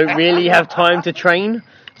really have time to train,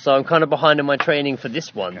 so I'm kind of behind in my training for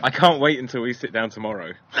this one. I can't wait until we sit down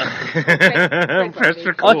tomorrow. Press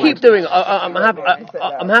record. I keep doing.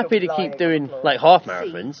 I'm happy to keep doing like half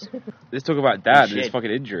marathons. Let's talk about Dad and his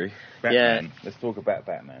fucking injury. Batman. Yeah, let's talk about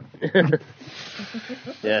Batman.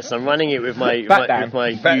 Yes, I'm running it with my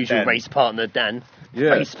usual race partner Dan.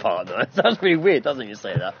 Yeah. Race partner. That sounds really weird, doesn't it?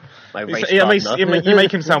 Say that. My race partner. You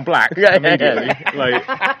make him sound black. Immediately. Like.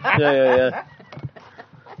 Yeah.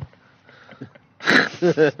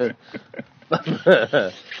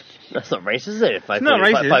 That's not racist, is it? If I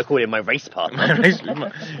call him my race partner.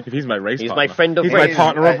 If he's my race partner. He's my friend of race. He's my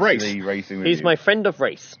partner of race. He's my friend of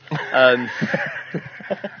race.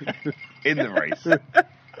 In the race.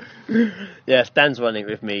 Yes, Dan's running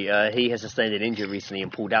with me. He has sustained an injury recently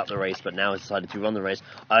and pulled out the race, but now has decided to run the race.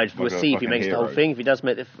 We'll see if he makes the whole thing. If he does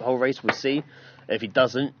make the whole race, we'll see. If he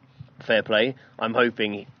doesn't, fair play. I'm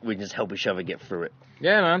hoping we can just help each other get through it.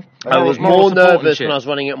 Yeah, man. I was more nervous when I was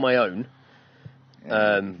running it on my own.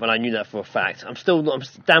 When I knew that for a fact.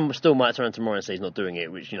 Dan still might turn around tomorrow and say he's not doing it,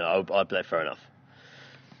 which, I'd be like, fair enough.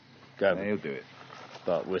 Go. Yeah, he'll do it.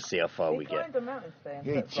 But we'll see how far we get.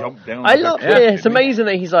 Yeah, he jumped down. It's amazing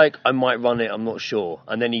that he's like, I might run it, I'm not sure.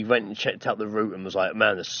 And then he went and checked out the route and was like,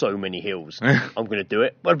 man, there's so many hills. I'm going to do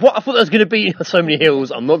it. But what? I thought there was going to be so many hills,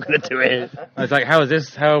 I'm not going to do it. I was like, how has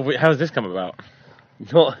this come about?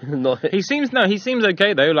 Not. He seems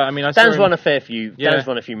okay though. Like, I mean, Dan's run a fair few. Yeah. Dan's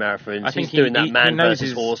run a few marathons. I think he's doing that man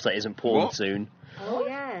versus horse that isn't porn soon. Oh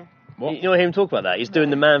yeah. What? You know him talk about that? He's doing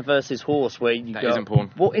the man versus horse where you that go. Isn't porn.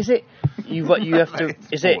 What is it? You have to.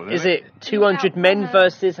 Is it 200 men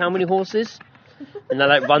versus how many horses? And they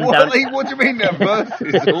like run down. What do you mean they're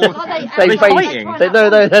versus horses?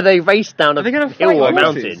 They race down a hill or a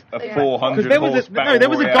mountain. A 400 horse battle. There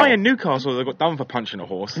was a guy in Newcastle that got done for punching a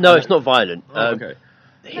horse. No, it's not violent. Okay.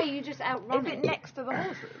 No, you just outrun it next to the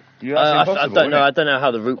horses. I don't know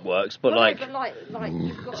how the route works, but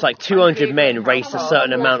it's like 200 men race a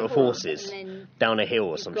certain amount of horses down a hill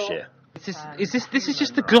or some shit. This is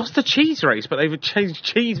just the Gloucester cheese race, but they've changed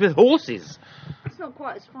cheese with horses. It's not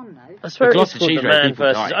quite as fun though. I swear it's called the man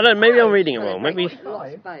versus. I don't know. Maybe I'm reading it wrong. Maybe.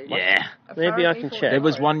 Yeah. Maybe I can check. There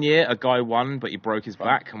was one year a guy won, but he broke his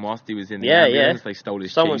back, and whilst he was in the ambulance, they stole his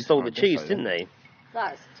cheese. Someone stole the cheese, didn't they?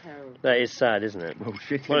 That's terrible. That is sad, isn't it? Well,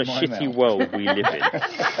 what a shitty world we live in.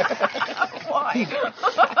 Why?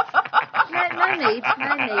 No need.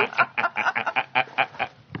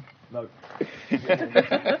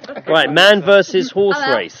 Right, man versus horse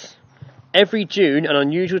race. Every June, an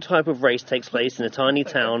unusual type of race takes place in the tiny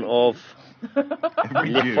town of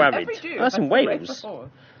Llywelyn. That's in Wales.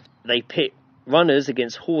 They pit runners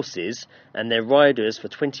against horses and their riders for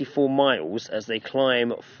 24 miles as they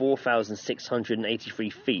climb 4,683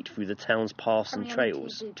 feet through the town's paths and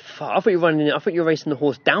trails. Fuck, I thought you were racing the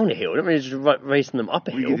horse down a hill. I don't really just racing them up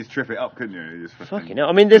a hill. You could just trip it up, couldn't you? Fucking hell.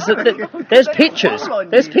 I mean, there's pictures.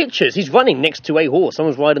 There's pictures. He's running next to a horse.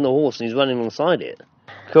 Someone's riding the horse and he's running alongside it.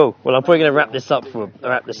 Cool. Well, I'm probably going to wrap this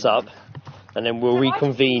up. And then we'll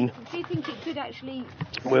reconvene. Do you think it could actually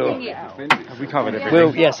bring it out? Have we covered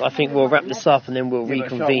everything? Yes, I think we'll wrap this up and then we'll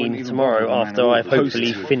reconvene tomorrow after I've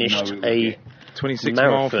hopefully finished a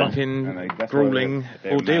 26-mile fucking grueling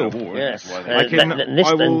ordeal. Yes.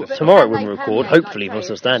 Tomorrow when we record, hopefully if I'm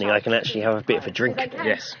still standing, I can actually have a bit of a drink.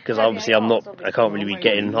 Yes. Because obviously I can't really be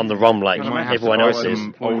getting on the rum like everyone else is.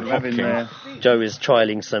 Old Hop King. Joe is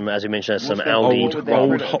trialing some, as we mentioned, some Aldi.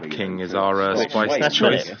 Old Hop King is our spiced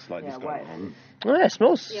choice. Oh, yeah,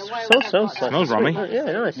 smells rummy. Yeah,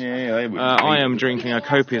 nice. I am drinking a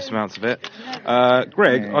copious amount of it.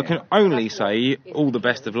 Greg, I can only say all the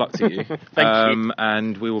best of luck to you. Thank you.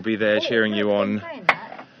 And we will be there cheering you on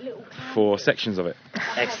for sections of it.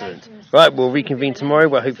 Excellent. Right, we'll reconvene tomorrow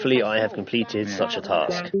where hopefully I have completed such a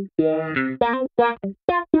task.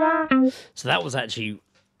 So that was actually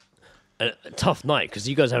a tough night because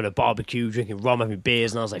you guys having a barbecue, drinking rum, having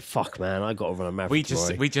beers, and I was like, "Fuck, man, I got to run a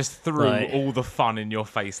marathon." We just threw all the fun in your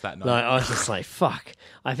face that night. Like, I was just like, "Fuck."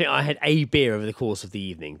 I think I had a beer over the course of the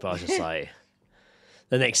evening, but I was just like,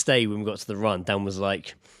 the next day when we got to the run, Dan was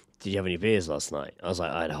like, "Did you have any beers last night?" I was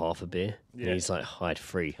like, "I had half a beer." Yeah. And he's like, "I had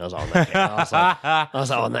 3." I was like,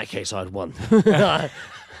 "Oh, in that case, I had 1." I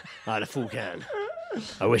had a full can.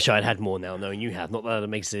 I wish I'd had more now, knowing you have. Not that it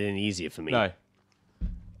makes it any easier for me. No.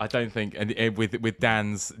 I don't think, and with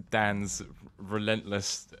Dan's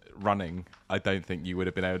relentless running, I don't think you would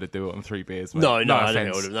have been able to do it on 3 beers. Mate. No, I don't think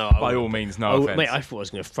I would have. By all means, no offense. Mate, I thought I was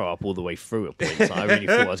going to throw up all the way through at points. I really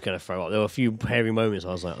thought I was going to throw up. There were a few hairy moments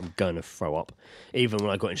I was like, I'm going to throw up. Even when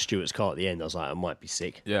I got in Stuart's car at the end, I was like, I might be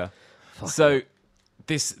sick. Yeah. So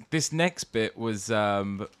this next bit was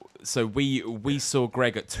so we saw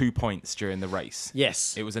Greg at 2 points during the race.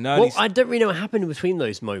 Yes. It was an early. Well, I don't really know what happened in between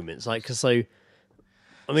those moments. Like, because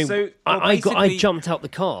I mean, basically, I jumped out the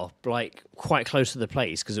car like quite close to the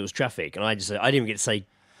place because it was traffic, and I didn't even get to say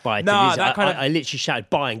bye to Lizzie. I literally shouted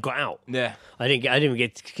bye and got out. Yeah, I didn't even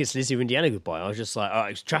get to kiss Lizzie and Indiana goodbye. I was just like, oh,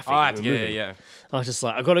 it's traffic. Yeah. I was just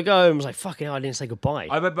like, I gotta go. And I was like, fucking hell, I didn't say goodbye.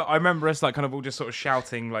 I remember us like kind of all just sort of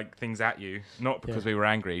shouting like things at you, not because we were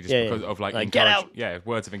angry, just because of like get out. Yeah,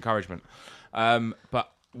 words of encouragement.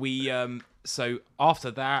 But we so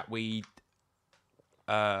after that we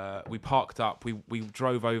parked up. We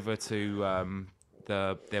drove over to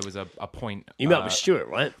there was a point. You met up with Stuart,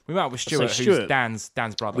 right? We met up with Stuart, who's Dan's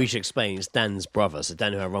brother. We should explain, it's Dan's brother. So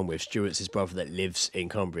Dan, who I run with, Stuart's his brother that lives in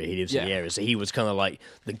Cumbria. He lives in the area, so he was kind of like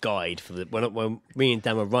the guide for the when me and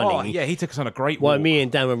Dan were running. Oh yeah, he took us on a great walk. While me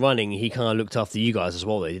and Dan were running, he kind of looked after you guys as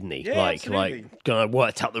well, though, didn't he? Yeah, absolutely. Kind of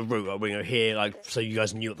worked out the route. Like, we're here, like, so you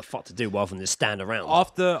guys knew what the fuck to do rather than just stand around.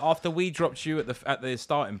 After we dropped you at the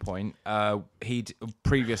starting point,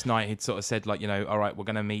 previous night he'd sort of said like, all right, we're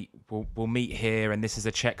gonna meet. We'll meet here, and this is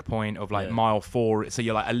a checkpoint of like mile 4, so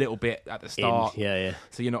you're like a little bit at the start. Yeah.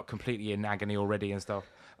 So you're not completely in agony already and stuff.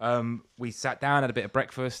 We sat down, had a bit of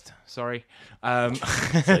breakfast. Sorry.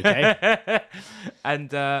 It's okay.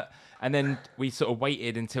 And then we sort of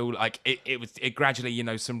waited until like it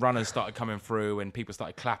gradually, some runners started coming through and people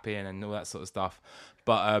started clapping and all that sort of stuff.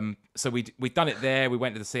 But so we'd done it there. We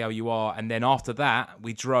went to the CLUR, and then after that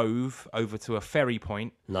we drove over to a ferry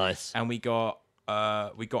point. Nice. And we got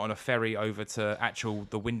on a ferry over to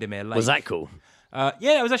the Windermere Lake. Was that cool?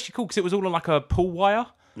 Yeah, it was actually cool because it was all on like a pull wire.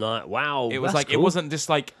 Wow. It was like cool. It wasn't just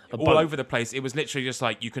like all over the place. It was literally just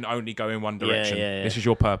like you can only go in one direction. Yeah. This is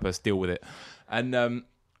your purpose. Deal with it. And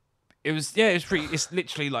it was pretty. It's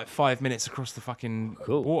literally like 5 minutes across the fucking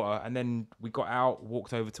water, and then we got out,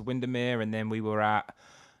 walked over to Windermere, and then we were at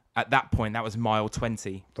that point that was mile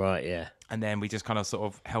 20. Right. Yeah. And then we just kind of sort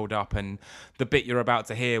of held up, and the bit you're about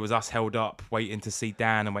to hear was us held up, waiting to see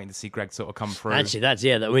Dan and waiting to see Greg sort of come through. Actually,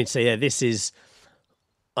 this is.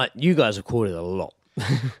 You guys recorded a lot.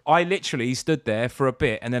 I literally stood there for a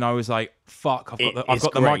bit, and then I was like, "Fuck! I've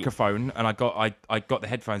got the microphone, and I got the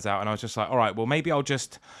headphones out, and I was just like, all right, well, maybe I'll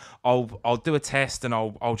do a test, and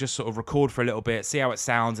I'll just sort of record for a little bit, see how it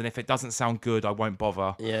sounds, and if it doesn't sound good, I won't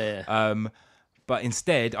bother." Yeah. But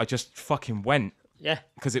instead, I just fucking went. Yeah.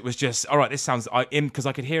 Because it was just, all right, this sounds... Because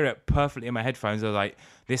I could hear it perfectly in my headphones. I was like,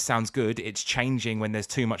 this sounds good. It's changing when there's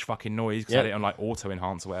too much fucking noise because I had it on like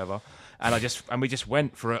auto-enhance or whatever. And we just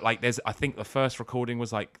went for it. Like, I think the first recording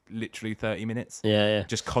was like literally 30 minutes. Yeah.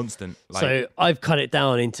 Just constant. Like, so I've cut it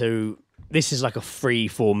down into... This is like a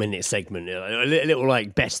 3-4 minute segment, a little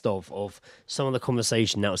like best of some of the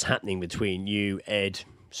conversation that was happening between you, Ed,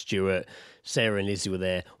 Stuart, Sarah and Lizzie were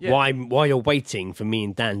there. Yeah. While you're waiting for me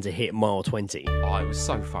and Dan to hit mile 20. Oh, it was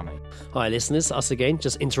so funny. Hi, listeners. Us again,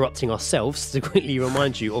 just interrupting ourselves to quickly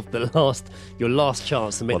remind you of your last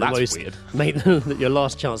chance to make the most. Weird. Your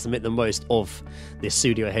last chance to make the most of this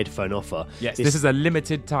Sudio headphone offer. Yes, this is a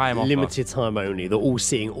limited time offer. Limited time only. They're all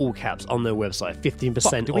seeing all caps on their website.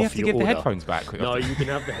 15% off. Do we have to give order. the headphones back? No, you can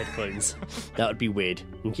have the headphones. That would be weird.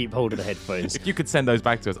 You can keep hold of the headphones. If you could send those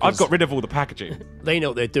back to us. I've got rid of all the packaging. They know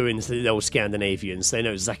what they're doing. The old Scandinavians. They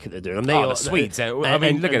know exactly what they're doing. And the Swedes. I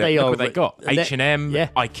mean, look at it. Look what they got. H&M,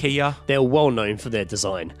 IKEA. They're well known for their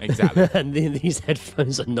design. Exactly. And these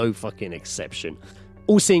headphones are no fucking exception.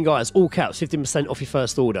 All seeing, guys, all caps, 15% off your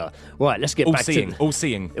first order. Right, let's get back to... All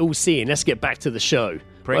seeing. Let's get back to the show.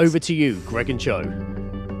 Pricks. Over to you, Greg and Joe.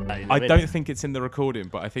 I don't think it's in the recording,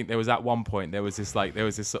 but I think there was at one point there was this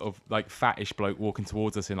sort of like fattish bloke walking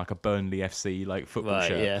towards us in like a Burnley FC like football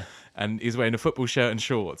shirt, yeah. And he's wearing a football shirt and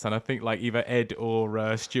shorts. And I think like either Ed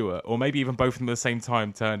or Stuart, or maybe even both of them at the same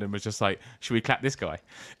time, turned and was just like, "Should we clap this guy?"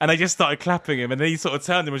 And they just started clapping him, and then he sort of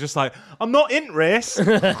turned and was just like, "I'm not in race."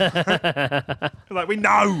 Like we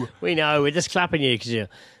know, we're just clapping you because you're.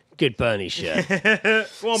 Good Burnley shirt. Go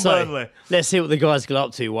on, Burnley. Let's see what the guys got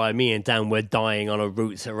up to while me and Dan were dying on a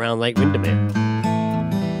route around Lake Windermere.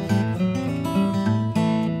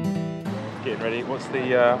 Getting ready. What's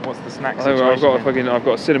the snack situation? I've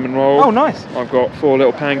got a cinnamon roll. Oh, nice. I've got 4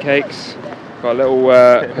 little pancakes. Got a little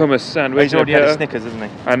hummus sandwich. He's already had a Snickers, hasn't he?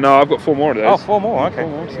 And I've got 4 more of those. Oh, 4 more. Okay. 4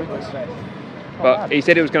 more Snickers. But he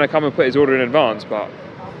said he was going to come and put his order in advance, but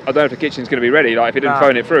I don't know if the kitchen's going to be ready. Like if he didn't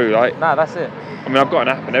phone it through, like. No, that's it. I mean, I've got an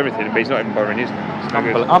app and everything, but he's not even bothering using it. It's no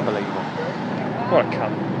good. Unbelievable. What a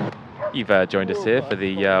cunt. You've joined us here for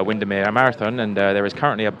the Windermere Marathon, and there is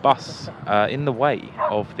currently a bus in the way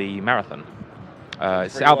of the marathon.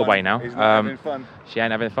 It's out of the way now. He's not having fun. She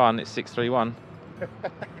ain't having fun. It's 6:31.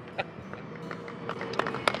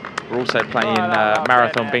 We're also playing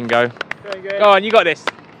marathon bingo. Go on, you got this.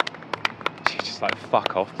 She's just like,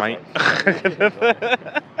 fuck off, mate.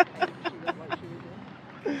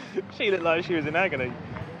 She looked like she was in agony.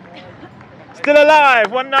 Still alive,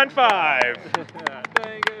 195. Doing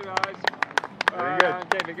good, guys. Very good.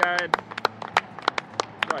 Keep it going.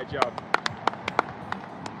 Great job.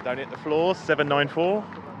 Don't hit the floor, 794.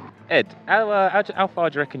 Ed, how far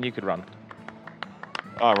do you reckon you could run?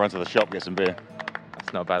 I'll run to the shop, get some beer.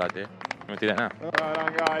 That's not a bad idea. You want to do that now? Well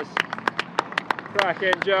done, guys.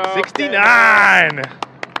 Cracking job. 69!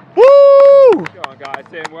 Woo! Go on, guys,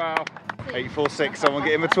 doing well. 846, someone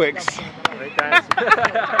get him a Twix. Well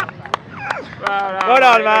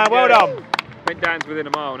done, man, well done. I think Dan's within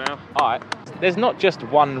a mile now. Alright. There's not just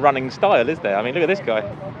one running style, is there? I mean, look at this guy.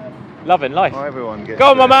 Loving life. Oh, everyone gets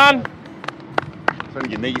Go on, my man! It's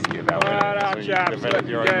only your knees give out. Well done, chaps. Well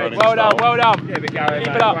done. Keep it going,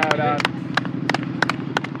 Keep it up. Well done.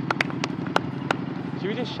 Should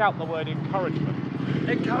we just shout the word encouragement?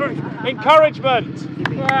 Encouragement. Encouragement!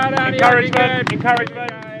 Well done, Encouragement!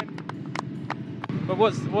 But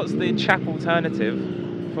what's the chap alternative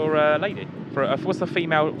for a lady? What's a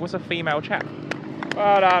female chap?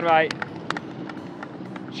 Well done, mate.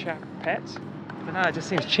 Chap pet? I don't know, it just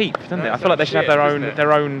seems cheap, doesn't it? I feel like they should have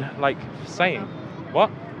their own like saying. What?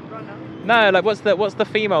 No, like what's the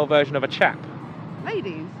female version of a chap?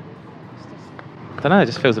 Ladies. I don't know, it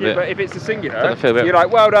just feels a bit. But if it's a singular, you're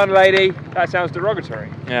like, well done, lady. That sounds derogatory.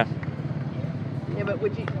 Yeah. Yeah, but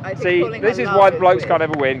would you? I think See, this is why blokes can't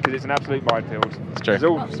ever win, because it's an absolute minefield. It's true. There's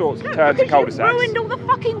all sorts of turns and cul-de-sacs. You ruined all the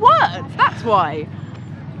fucking words. That's why.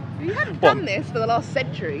 If you hadn't done this for the last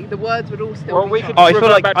century, the words would all still be changed.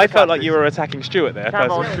 I felt like you were attacking Stuart there.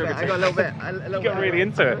 Come on, I got a little bit. You got really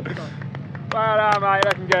into it. Well done, mate.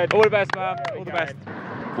 Looking good. All the best, man. All the best.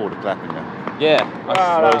 Forward of clapping now. Yeah. Well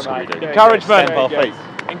That's done, what we do. Encouragement. Stamp our feet.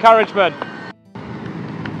 Encouragement.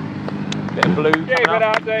 Bit of blue. Keep it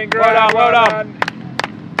up, doing great. Well done.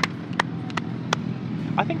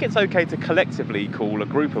 I think it's okay to collectively call a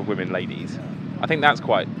group of women ladies. I think that's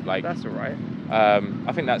quite like. That's all right.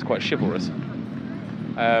 I think that's quite chivalrous.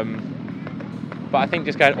 But I think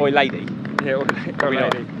just going, oi lady. Yeah, Probably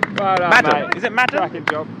not. lady. Well done, Madam. mate. Is it madam? Cracking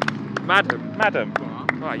job. Madam. Madam.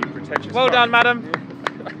 Oh, you pretentious. Well fuck. done, madam.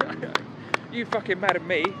 You fucking mad at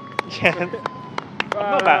me. Yeah.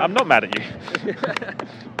 I'm not mad at you.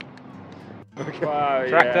 Wow,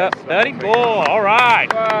 Tractor, yes, 34,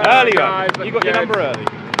 alright. Well, Earlier, guys, you got your looking number early.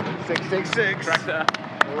 666. Tractor.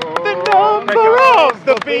 The number of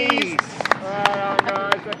the beast. Well done,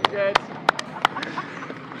 guys, looking good.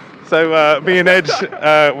 So me and Ed,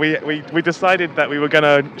 we decided that we were going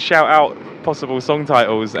to shout out possible song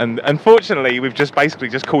titles, and unfortunately we've basically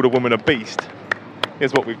just called a woman a beast.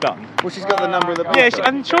 Is what we've done. Well, she's got the number of the Yeah,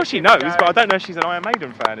 I'm sure she knows, but I don't know if she's an Iron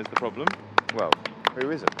Maiden fan is the problem. Well, who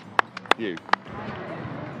is it? You.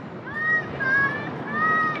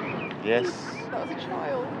 Yes. That was a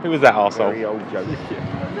child. Who was that arsehole? Very old joke. It was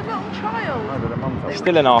a little child. No, but the mum told me.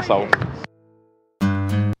 Still an arsehole.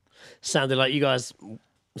 Sounded like you guys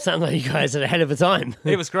had a hell of a time.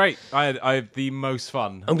 It was great. I had the most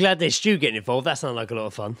fun. I'm glad there's Stu getting involved. That sounded like a lot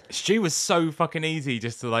of fun. Stu was so fucking easy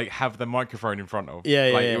just to like have the microphone in front of. Yeah.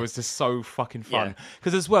 It was just so fucking fun.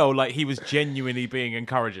 Because as well, like he was genuinely being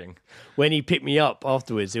encouraging. When he picked me up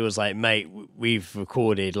afterwards, it was like, mate, we've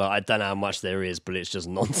recorded, like, I don't know how much there is, but it's just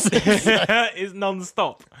nonsense. It's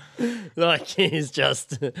non-stop. Like, it's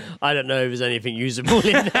just, I don't know if there's anything usable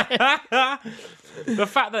in there. The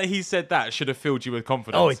fact that he said that should have filled you with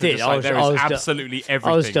confidence. Oh, it did. There is absolutely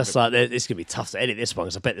everything. I was just like, it's going to be tough to edit this one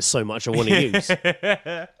because I bet there's so much I want to use.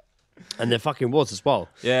 And there fucking was as well.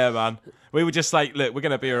 Yeah, man. We were just like, look, we're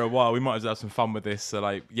going to be here a while. We might as well have some fun with this. So,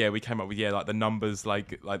 like, yeah, we came up with, like the numbers,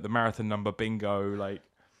 like the marathon number bingo, like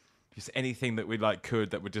just anything that we like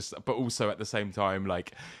could that would just, but also at the same time,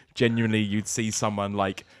 like genuinely you'd see someone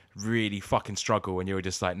like really fucking struggle and you were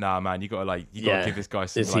just like, nah, man, you got to give this guy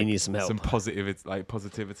some, like, some help. Some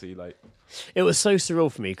positivity. Like, it was so surreal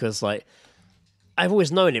for me because like, I've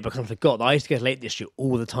always known it, but I kind of forgot that I used to go to Lake District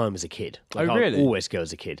all the time as a kid. Like, oh, really? I always go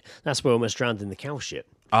as a kid. That's where I almost drowned in the cow shit.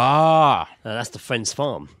 That's the friend's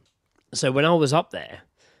farm. So when I was up there,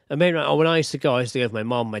 when I used to go with my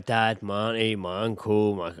mum, my dad, my auntie, my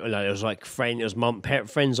uncle. It was like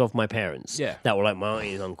friends of my parents. Yeah, that were like my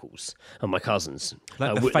auntie and uncles and my cousins.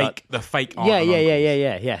 Like the fake.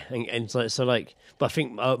 Yeah. And so but I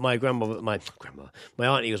think my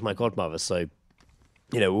auntie was my godmother. So,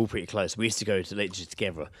 we're all pretty close. We used to go to Lake District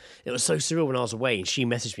together. It was so surreal when I was away, and she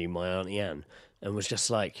messaged me, my auntie Anne, and was just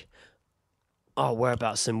like, oh,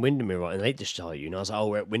 whereabouts in Windermere, right? In Lake District are you? And I was like, oh,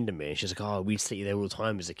 we're at Windermere. And she's like, oh, we used to see you there all the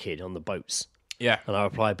time as a kid on the boats. Yeah. And I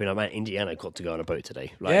replied, being like, Indiana got to go on a boat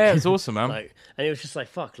today. Like, yeah, it's awesome, man. And it was just like,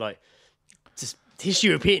 fuck, like, just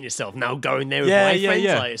history repeating itself now going there with my friends.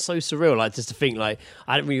 Yeah. Like, it's so surreal, like, just to think, like,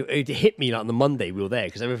 it hit me, like, on the Monday we were there,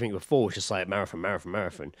 because everything before was just, like, marathon.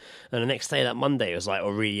 And the next day, that Monday, it was like, I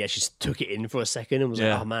really actually took it in for a second and was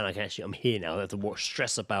like, oh, man, I'm here now. I don't have to watch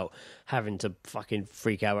stress about having to fucking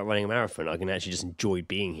freak out about running a marathon. I can actually just enjoy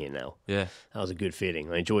being here now. Yeah. That was a good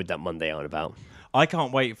feeling. I enjoyed that Monday out and about. I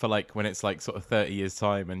can't wait for like when it's like sort of 30 years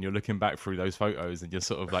time and you're looking back through those photos and you're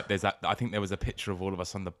sort of like, there's that, I think there was a picture of all of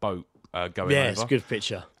us on the boat going over. Yeah, it's a good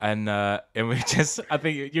picture. And we just, I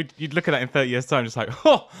think you'd look at that in 30 years time just like,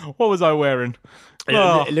 oh, what was I wearing?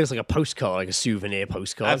 It looks like a postcard, like a souvenir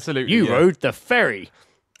postcard. Absolutely. You rode the ferry.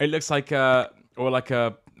 It looks like a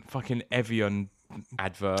fucking Evian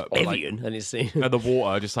advert. Evian, and it's the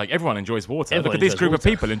water. Just like everyone enjoys water. Look at this group of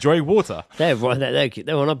people enjoying water. They're on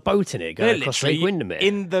a boat in it, going across Lake Windermere,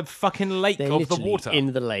 in the fucking lake of the water.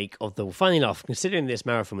 In the lake of the. Funny enough, considering this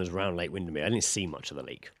marathon was around Lake Windermere, I didn't see much of the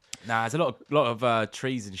lake. Nah, there's a lot of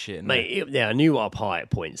trees and shit. Mate, I knew up high at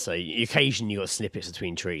points, so occasionally you got snippets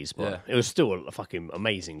between trees, but it was still a fucking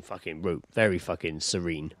amazing fucking route, very fucking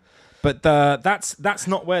serene. But that's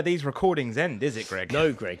not where these recordings end, is it, Greg?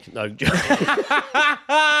 No, Greg. No.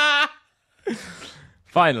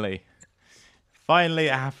 Finally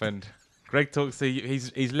it happened. Greg talks to you.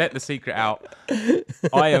 He's let the secret out.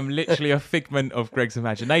 I am literally a figment of Greg's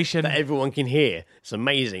imagination. That everyone can hear. It's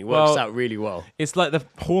amazing. It works out really well. It's like the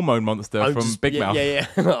hormone monster from Big Mouth. Yeah.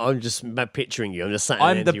 I'm just picturing you. I'm just sat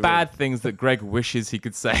I'm the bad things that Greg wishes he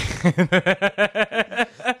could say.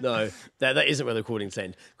 No, that isn't where the recordings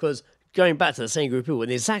end. Because going back to the same group of people, in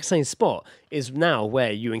the exact same spot is now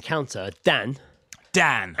where you encounter Dan,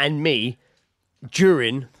 and me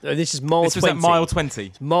during. This is mile 20. This was at mile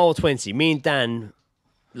 20. Mile 20. Me and Dan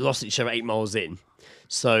lost each other 8 miles in.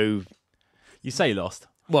 So. You say lost?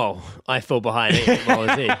 Well, I fell behind 8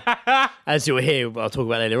 miles in. As you'll hear, I'll talk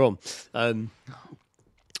about later on.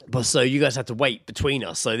 But so you guys had to wait between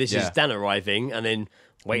us. So this is Dan arriving and then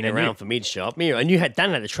waiting around for me to show up. And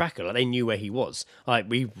Dan had a tracker. Like, they knew where he was. Like,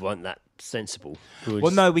 we weren't that sensible.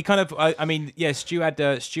 Well, no, we kind of. I mean, yeah. Stu had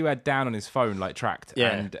Dan on his phone, like tracked,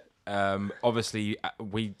 and obviously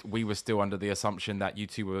we were still under the assumption that you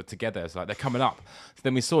two were together. So like they're coming up. So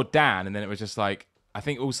then we saw Dan, and then it was just like I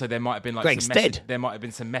think also there might have been like Greg's dead. There might have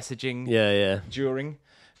been some messaging. During,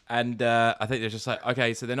 and I think they're just like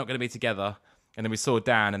okay, so they're not going to be together. And then we saw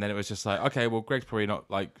Dan, and then it was just like, okay, well, Greg's probably not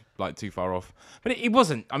like too far off, but it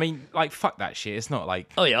wasn't. I mean, like, fuck that shit. It's not like.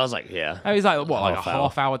 Oh yeah, I was like, yeah. It was like what, like a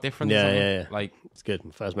half hour difference. Yeah. Like it's good.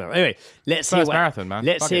 First marathon. Anyway, let's marathon, man.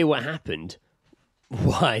 Let's hear what happened.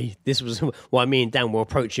 Why me and Dan were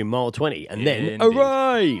approaching mile 20 and then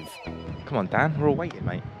arrive. Come on, Dan. We're all waiting,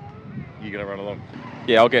 mate. You gonna run along?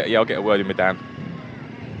 Yeah, I'll get a word in with Dan.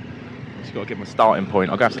 Just got to give him a starting point.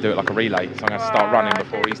 I'm gonna have to do it like a relay, so I'm gonna have to start running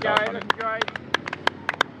before he starts running.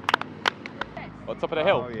 On top of the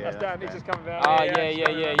hill. Oh, yeah. That's Dan. He's just coming down. Oh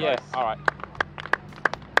yeah. All right.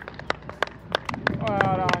 Well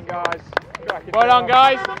done, guys. Well done,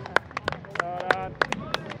 guys. Well done.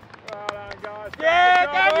 Well done, guys. Yeah,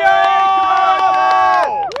 Daniel!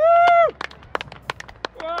 Woo!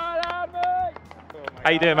 Well done, mate.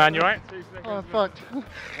 How you doing, man? You alright? Oh, I'm fucked.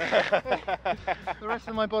 The rest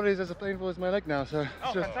of my body is as painful as my leg now, so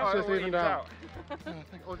it's just evened out.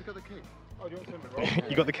 Oh, you got the cake. Oh, do you want to roll?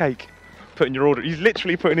 You got the cake. Putting your order. He's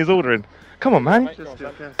literally putting his order in. Come on, man. Just, well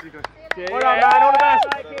done, man. All the best.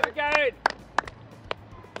 Keep it going.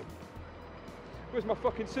 Where's my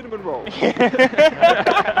fucking cinnamon roll? Have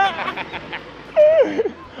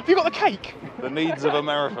you got the cake? The needs of a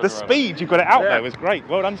marathon. The speed you got it out there was great.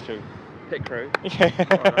 Well done, Stu. Pit crew.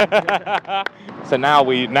 So now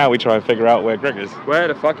we try and figure out where Greg is. Where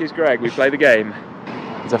the fuck is Greg? We play the game.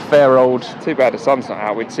 It's a fair old. Too bad the sun's not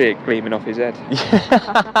out. We'd see it gleaming off his head.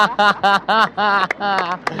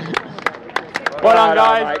 Well done,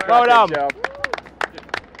 guys. Mate. Well done. Job.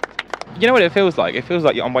 You know what it feels like? It feels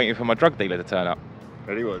like I'm waiting for my drug dealer to turn up.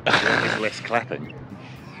 Very well. There's less clapping.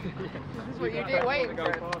 That's what you do waiting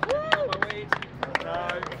for it.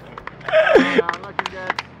 Looking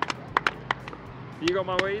good. You got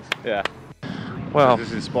my weed? Yeah. Well, does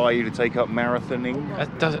this inspire you to take up marathoning?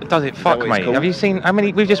 Does it? Fuck, mate. Have you seen how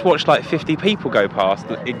many? We've just watched like 50 people go past,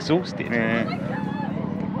 exhausted. Yeah.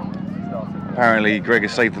 Apparently, Greg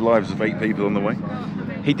has saved the lives of 8 people on the way.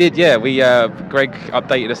 He did, yeah. Greg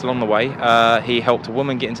updated us along the way. He helped a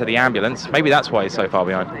woman get into the ambulance. Maybe that's why he's so far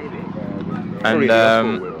behind. And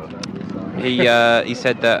he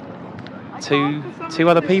said that two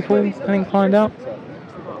other people, I think, climbed out.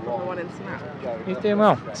 He's doing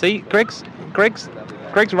well. See, Greg's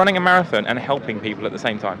running a marathon and helping people at the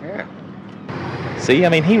same time. Yeah. See, I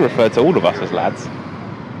mean, he referred to all of us as lads.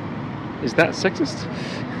 Is that sexist?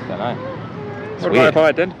 I don't know. It's What weird. about if I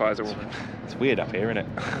identify as a woman? It's weird up here, isn't it?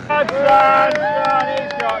 He's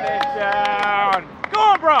got this down. Go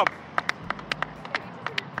on, bruv.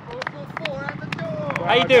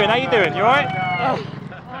 How you doing? You alright?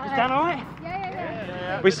 Is Dan alright?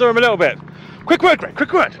 Yeah. We saw him a little bit. Quick word, Greg,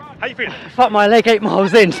 quick word. How you feeling? Fuck my leg 8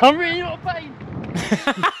 miles in, so I'm really not pain.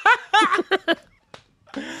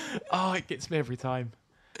 Oh, it gets me every time.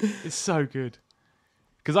 It's so good.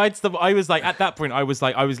 Because I was like, at that point, I was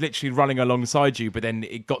literally running alongside you, but then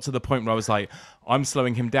it got to the point where I was like, I'm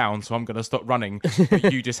slowing him down, so I'm going to stop running.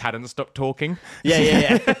 But you just hadn't stopped talking.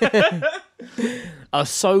 Yeah. I was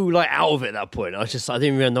so like out of it at that point. I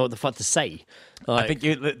didn't really know what the fuck to say. Like, I think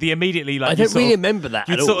immediately like I don't really remember that.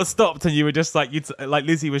 You sort of stopped and you were just like like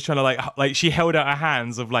Lizzie was trying to like she held out her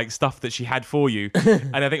hands of like stuff that she had for you,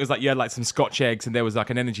 and I think it was like you had like some Scotch eggs and there was like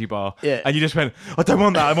an energy bar, and you just went, I don't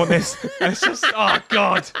want that, I want this, and it's just oh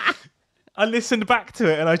god. I listened back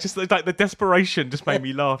to it and I just like the desperation just made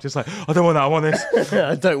me laugh. Just like, I don't want that, I want this.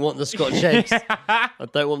 I don't want the Scotch eggs. I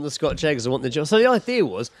don't want the Scotch eggs. I want the gels. So the idea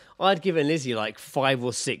was I'd given Lizzie like 5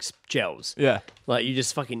 or 6 gels. Yeah. Like you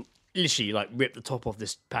just fucking literally like rip the top off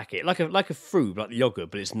this packet like a fruit, like the yogurt,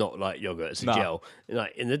 but it's not like yogurt. It's a gel. And,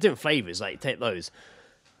 like in the different flavors, like take those.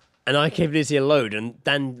 And I gave Lizzie a load, and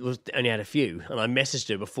Dan only had a few. And I messaged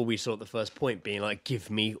her before we saw the first point, being like,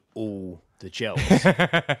 "Give me all the gels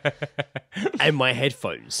and my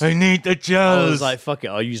headphones. I need the gels." I was like, "Fuck it,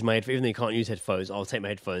 I'll use my headphones. Even though you can't use headphones, I'll take my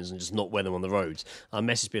headphones and just not wear them on the roads." I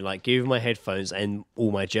messaged being like, "Give me my headphones and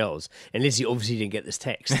all my gels." And Lizzie obviously didn't get this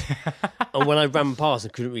text. And when I ran past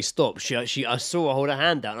and couldn't really stop, I saw her hold her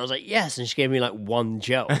hand out, and I was like, "Yes," and she gave me like 1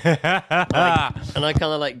 gel, and I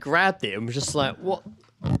kind of like grabbed it and was just like, "What?"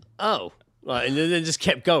 Oh, like, and then just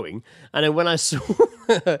kept going. And then when I saw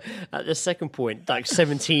at the second point, like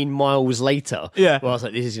 17 miles later, well, I was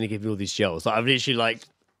like, "This is going to give me all these gels." Like I've literally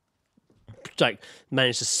like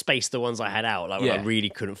managed to space the ones I had out, like when I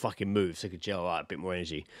really couldn't fucking move, so I could gel out a bit more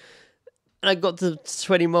energy. And I got to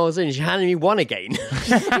 20 miles in, she handed me 1 again.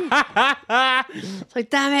 It's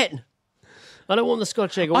like, damn it. I don't want the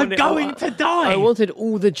Scotch egg. I'm going to die. I wanted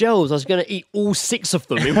all the gels. I was going to eat all 6 of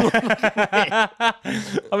them in one hit. I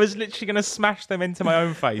was literally going to smash them into my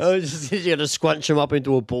own face. I was just going to scrunch them up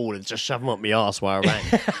into a ball and just shove them up my arse while I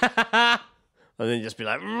ran. And then just be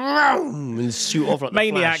like, and shoot off like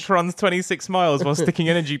Maniac the Flash. runs 26 miles while sticking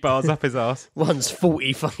energy bars up his arse. Runs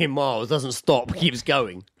 40 fucking miles, doesn't stop, keeps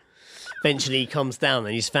going. Eventually he comes down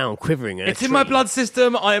and he's found quivering in a tree. In my blood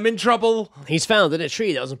system, I am in trouble. He's found in a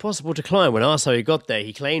tree that was impossible to climb. When asked how he got there,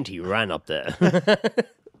 he claimed he ran up there.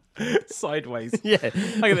 Sideways. Yeah.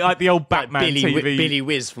 Like the old Batman like TV. Billy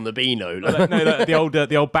Whiz from the Beano.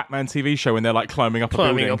 The old Batman TV show when they're like climbing up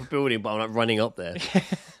a building, but I'm like running up there.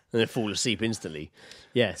 And then fall asleep instantly.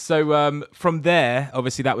 Yeah. So from there,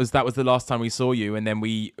 obviously that was the last time we saw you, and then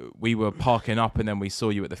we were parking up, and then we saw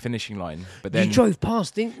you at the finishing line. But then you drove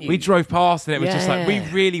past, didn't you? We drove past, and it was just like we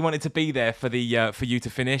really wanted to be there for the for you to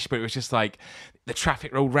finish, but it was just like the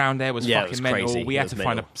traffic rolled round there was fucking was mental. crazy. We had to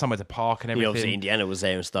find somewhere to park and everything. Obviously Indiana was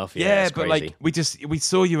there and stuff. Yeah, it's but crazy. like we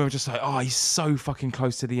saw you and we're just like, oh, he's so fucking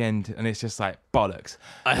close to the end, and it's just like bollocks.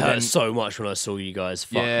 I hurt so much when I saw you guys.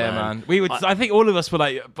 Fuck, man. We would. I think all of us were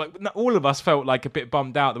like, but all of us felt like a bit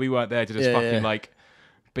bummed out that we weren't there to just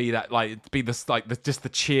be that, like, be the just the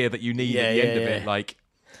cheer that you need at the end of it. Like,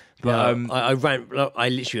 But I ran. I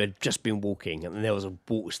literally had just been walking, and there was a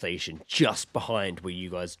water station just behind where you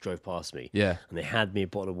guys drove past me. Yeah. And they had me a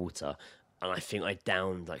bottle of water, and I think I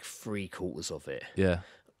downed like 3/4 of it. Yeah.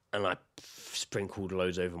 And I sprinkled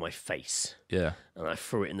loads over my face. Yeah. And I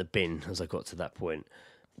threw it in the bin as I got to that point.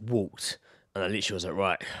 Walked, and I literally was like,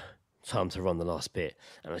 right, time to run the last bit.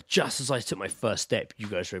 And just as I took my first step, you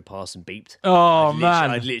guys drove past and beeped. Oh, man.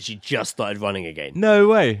 I literally just started running again. No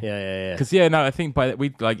way. Yeah. Because I think by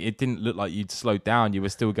we like it didn't look like you'd slowed down. You were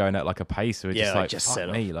still going at like a pace. So just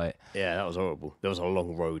fuck me, like. Yeah, that was horrible. There was a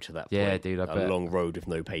long road to that point. Yeah, dude, I bet. A long road with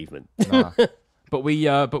no pavement. Nah. But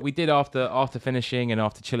we did after finishing and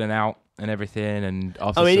after chilling out and everything and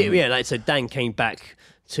after. So Dan came back.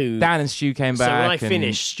 Dan and Stu came back. So when I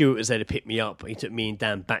finished, Stuart was there to pick me up. He took me and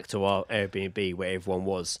Dan back to our Airbnb where everyone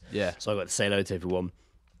was. Yeah. So I got to say hello to everyone.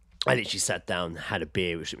 I literally sat down, had a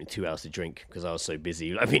beer, which took me 2 hours to drink because I was so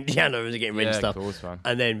busy. I mean, Indiana was getting rid of stuff. Course, man.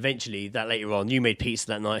 And then eventually, that later on, you made pizza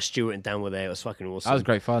that night. Stuart and Dan were there. It was fucking awesome. That was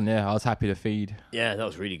great fun. Yeah, I was happy to feed. Yeah, that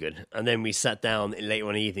was really good. And then we sat down later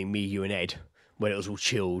on in the evening, me, you, and Ed, when it was all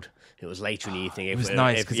chilled. It was later in the evening. It was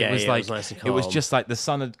nice because it was nice and calm. It was just like the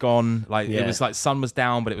sun had gone. Like it was like sun was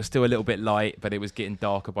down, but it was still a little bit light. But it was getting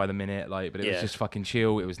darker by the minute. Like, but it was just fucking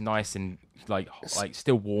chill. It was nice and like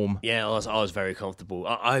still warm. Yeah, I was very comfortable.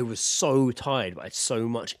 I was so tired, but I had so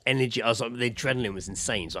much energy. I was like, the adrenaline was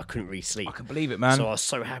insane, so I couldn't really sleep. I can believe it, man. So I was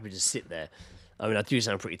so happy to sit there. I mean, I do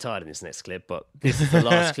sound pretty tired in this next clip, but this is the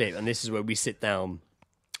last clip, and this is where we sit down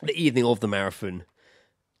the evening of the marathon.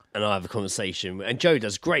 And I have a conversation. And Joe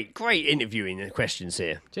does great interviewing and questions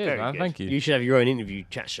here. Cheers, very man. Good. Thank you. You should have your own interview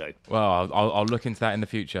chat show. Well, I'll look into that in the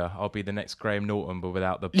future. I'll be the next Graham Norton, but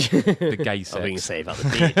without the gay sex. I was going to say about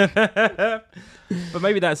the beard. But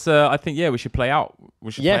maybe that's. I think we should play out.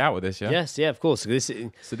 We should play out with this. Yeah. Yes. Yeah. Of course. So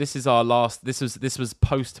this is our last. This was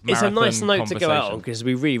post marathon. It's a nice note to go out on because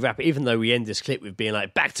we really wrap it. Even though we end this clip with being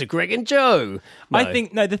like back to Greg and Joe. No, I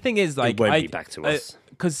think the thing is like it won't be back to us.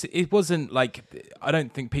 Because it wasn't like, I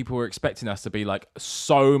don't think people were expecting us to be like,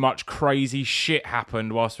 so much crazy shit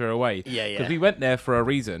happened whilst we were away. Yeah. Because we went there for a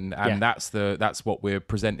reason, and that's what we're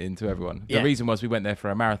presenting to everyone. The reason was we went there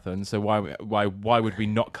for a marathon, so why would we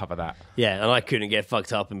not cover that? Yeah, and I couldn't get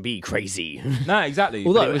fucked up and be crazy. No, exactly.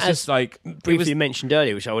 Although it was just like briefly mentioned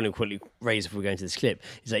earlier, which I want to quickly raise before we go into this clip,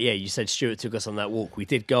 is that you said Stuart took us on that walk. We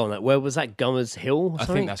did go on that. Where was that? Gummers Hill? I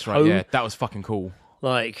think that's right. Yeah, that was fucking cool.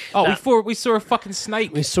 Like, we saw a fucking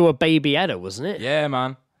snake. We saw a baby adder, wasn't it? Yeah,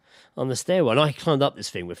 man. On the stairwell, and I climbed up this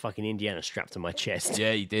thing with fucking Indiana strapped to my chest.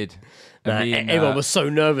 Yeah, you did. Everyone was so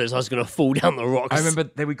nervous I was going to fall down the rocks. I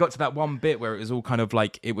remember we got to that one bit where it was all kind of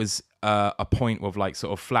like it was a point of like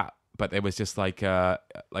sort of flat, but there was just like a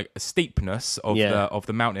steepness of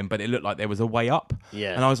the mountain, but it looked like there was a way up.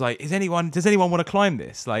 Yeah. And I was like, does anyone want to climb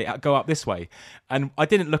this? Like, go up this way? And I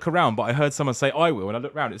didn't look around, but I heard someone say, I will. And I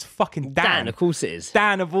looked around, it's fucking Dan. Dan, of course it is.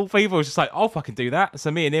 Dan, of all people, was just like, I'll fucking do that.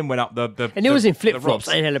 So me and him went up the and it was in flip-flops.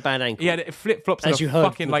 I had a bad ankle. He had flip-flops and a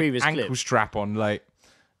fucking like ankle strap on, like.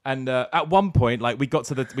 And at one point, like we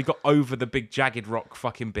got over the big jagged rock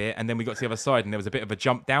fucking bit, and then we got to the other side, and there was a bit of a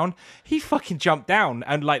jump down. He fucking jumped down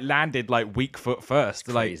and like landed like weak foot first.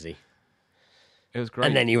 Crazy. It was great.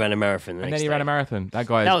 And then he ran a marathon. Ran a marathon. That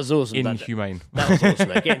guy was awesome. Inhumane. That was awesome.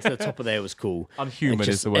 Getting to the top of there was cool. Unhuman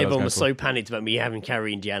is the word. Everyone was so panicked about me having to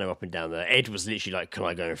carry Indiana up and down there. Ed was literally like, "Can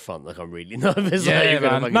I go in front?" Like, I'm really nervous. Yeah,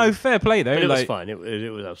 man. No, fair play though. But it was fine. It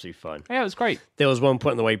was absolutely fine. Yeah, it was great. There was one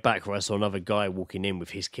point on the way back where I saw another guy walking in with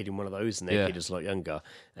his kid in one of those, and their kid was like younger,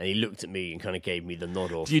 and he looked at me and kind of gave me the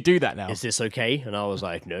nod off. Do you do that now? Is this okay? And I was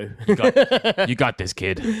like, no. You got this,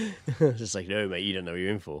 kid. Just like, no, mate, you don't know what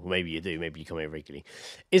you're in for. Maybe you do. Maybe you come here regularly.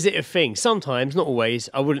 Is it a thing? Sometimes, not always.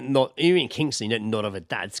 I wouldn't not. Even in Kingston, you don't nod other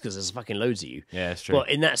dads because there's fucking loads of you. Yeah, it's true. But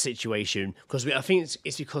in that situation, because I think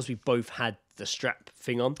it's because we both had the strap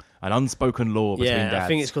thing on. An unspoken law between dads. I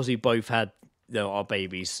think it's because we both had our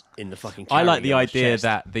babies in the fucking. I like the idea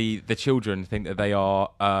that the children think that they are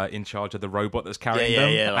in charge of the robot that's carrying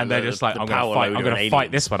them, like and they're just like, I'm going to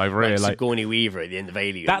fight this one over here, like Sigourney Weaver at the end of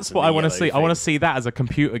Aliens. That's what I want to see. I want to see that as a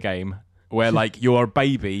computer game. Where like you're a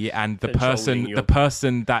baby and the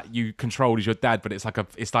person that you control is your dad, but it's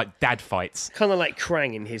like dad fights. Kind of like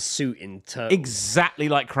Krang in his suit in Turtles. Exactly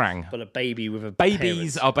like Krang. But a baby with a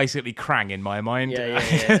babies are basically Krang in my mind.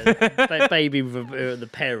 Yeah. Baby with the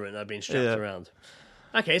parent I've been strapped around.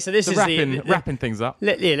 Okay, so this is wrapping things up.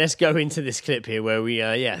 Let's go into this clip here where we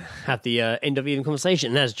have the end of even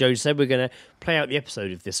conversation. And as Joe said, we're going to play out the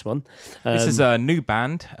episode of this one. This is a new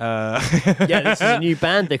band. This is a new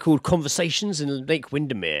band. They're called Conversations in Lake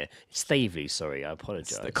Windermere. Stavely, sorry, I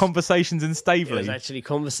apologise. Conversations in Stavely. It was actually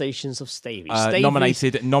Conversations of Stavely.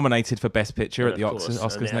 Nominated for Best Picture at the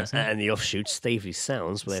Oscars next year. And the offshoot, Stavely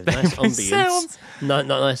Sounds, where they have nice ambience.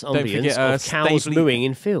 Nice ambience of cows mooing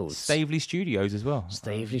in fields. Stavely Studios as well.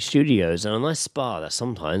 Stavely Studios and a nice spa that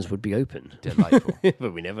sometimes would be open. Delightful.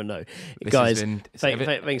 But we never know. Guys,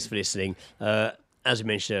 thanks for listening. As we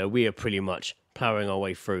mentioned, we are pretty much ploughing our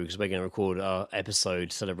way through because we're going to record our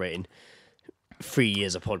episode celebrating 3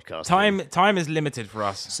 years of podcasting. Time is limited for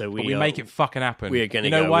us, so we make it fucking happen. We are going to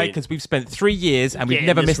go why? Because we've spent 3 years and we've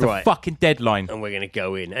never missed a fucking deadline. And we're going to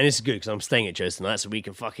go in. And it's good because I'm staying at Joe's tonight so we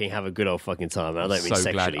can fucking have a good old fucking time. And I don't mean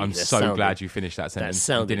sexually. I'm so glad you finished that sentence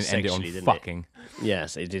and didn't end it on fucking.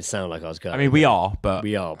 Yes, it did sound like I was going. I mean, we are, but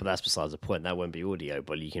that's besides the point. That won't be audio,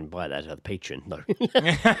 but you can buy that at the Patreon. No.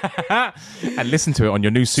 And listen to it on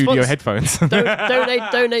your new Sudio headphones.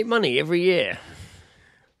 Donate money every year.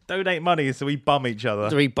 Donate money so we bum each other.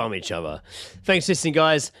 Thanks for listening,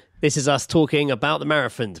 guys. This is us talking about the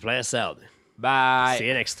marathon. Play us out. Bye. See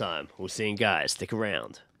you next time. We'll see you guys. Stick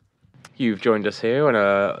around. You've joined us here on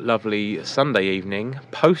a lovely Sunday evening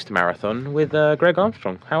post-marathon with Greg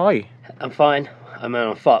Armstrong. How are you? I'm fine.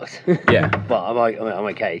 I'm fucked. Yeah. But I'm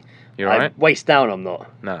okay. You alright? Waist down, I'm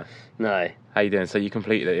not. No. How you doing? So you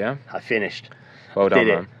completed it, yeah? I finished. Well done,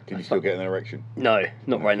 man. Did you still get an erection? No,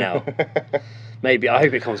 not right now. Maybe. I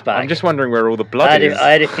hope it comes back. I'm just wondering where all the blood is.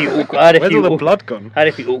 I had a few. Where's all the blood gone? I had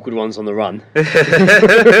a few awkward ones on the run.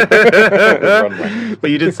 But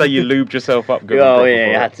you did say you lubed yourself up good. Oh yeah,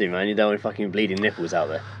 you had to, man. You don't want fucking bleeding nipples out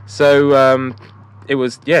there. So it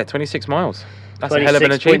was 26 miles. That's a hell of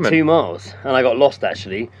an achievement. 26.2 miles, and I got lost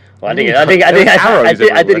actually. Well, I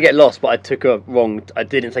didn't get lost, but I took a wrong. I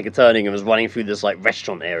didn't take a turning and was running through this like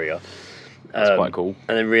restaurant area. That's quite cool.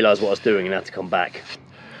 And then realised what I was doing and had to come back.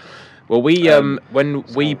 Well, we when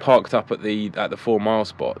we parked up at the 4 mile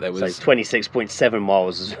spot, there was 26.7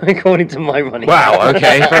 miles according to my running. Wow.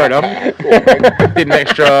 Okay, fair enough. Did an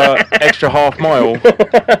extra half mile.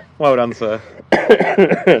 Well done, sir.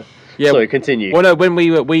 Yeah. Sorry, continue. Well, no, when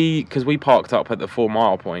because we parked up at the 4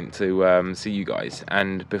 mile point to see you guys,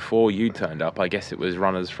 and before you turned up, I guess it was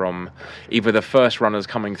runners from either the first runners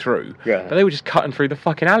coming through, but they were just cutting through the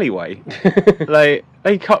fucking alleyway. Like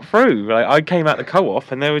they cut through. Like I came out the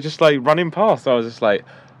co-op and they were just like running past. So I was just like,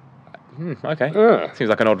 okay, seems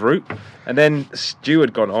like an odd route. And then Stu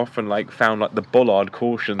had gone off and like found like the bollard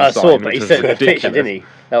caution sign. I saw, but he sent the picture, didn't he?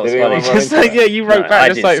 That was funny. Just like, you wrote back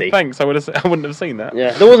just like, thanks. I wouldn't have seen that.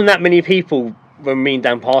 Yeah, there wasn't that many people when me and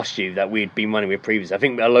Dan passed you that we'd been running with previously. I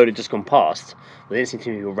think a load had just gone past. There didn't seem to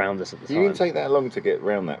be people around us at the time. You didn't take that long to get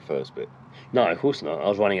round that first bit. No, of course not. I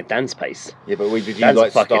was running at Dan's pace. Yeah, but did you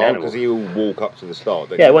like start? Because you all walk up to the start.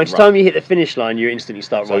 Once time you hit the finish line, you instantly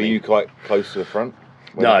start running. So are you quite close to the front?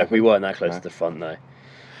 No, we weren't that close to the front. No.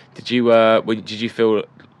 Did you feel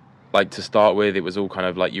like to start with it was all kind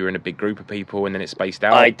of like you were in a big group of people and then it spaced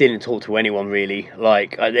out? I didn't talk to anyone really.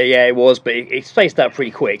 It was, but it spaced out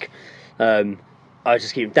pretty quick. I was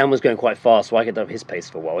just Dan was going quite fast, so I kept up his pace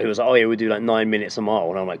for a while. He was like, "Oh yeah, we'll do like 9 minutes a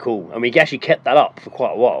mile," and I'm like, "Cool." And we actually kept that up for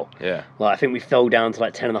quite a while. Yeah. Like I think we fell down to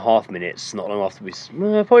like 10.5 minutes not long after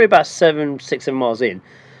probably about 7 miles in.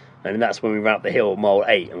 And that's when we ran up the hill at mile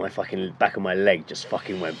 8, and my fucking back of my leg just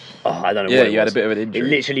fucking went. Oh, I don't know. Yeah, you had a bit of an injury. It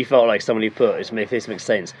literally felt like somebody put, if this makes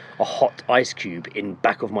sense, a hot ice cube in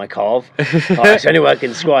back of my calf. That's the only way I can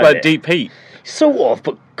describe it. Like deep heat. Sort of,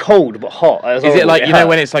 but cold, but hot. Is it like you know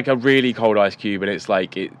when it's like a really cold ice cube and it's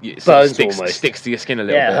like it burns almost, sticks to your skin a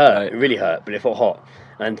little bit? Yeah, it hurt. Like... It really hurt, but it felt hot.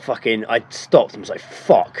 And fucking, I stopped and was like,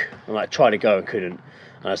 "Fuck!" And like tried to go and couldn't.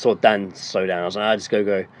 And I saw Dan slow down. I was like, "I just go,"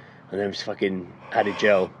 and then just fucking added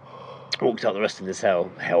gel. Walked up the rest of this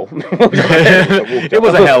hell. It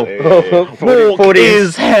was a hell. 40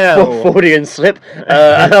 is hell. 40 and slip.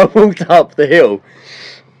 And I walked up the hill,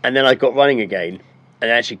 and then I got running again,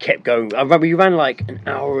 and actually kept going. I remember you ran like an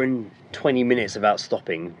hour and 20 minutes without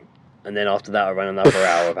stopping, and then after that I ran another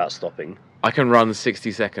hour without stopping. I can run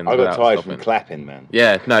 60 seconds. I got tired from clapping, man.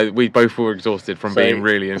 Yeah, no, we both were exhausted from being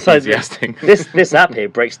really enthusiastic. So this app here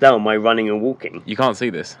breaks down my running and walking. You can't see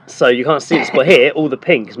this. So you can't see this, but here, all the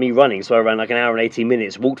pink is me running. So I ran like an hour and 18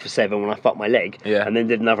 minutes, walked for 7 when I fucked my leg, and then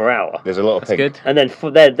did another hour. There's a lot of pink. Good. And then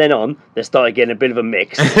then on, they started getting a bit of a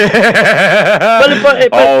mix.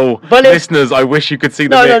 Listeners, I wish you could see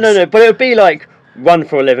the mix. No. But it would be like run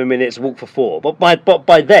for 11 minutes, walk for 4. But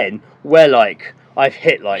by then, we're like, I've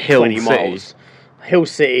hit like 20 miles. Hill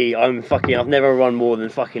City, I've never run more than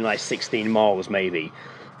fucking like 16 miles maybe.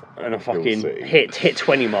 And I fucking hit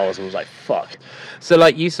 20 miles and was like, fuck. So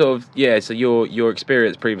like you sort of so your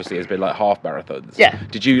experience previously has been like half marathons. Yeah.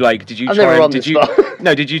 Did you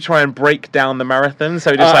try and break down the marathon?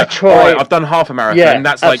 So just all right, I've done half a marathon. Yeah,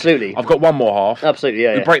 that's absolutely. Like I've got one more half. Absolutely,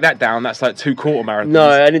 yeah. We break that down. That's like 2 quarter marathons. No,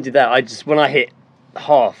 I didn't do that. When I hit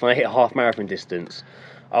half marathon distance,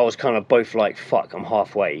 I was kind of both like, fuck, I'm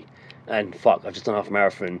halfway, and fuck, I've just done half a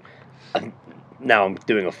marathon. And now I'm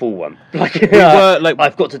doing a full one.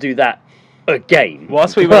 I've got to do that again.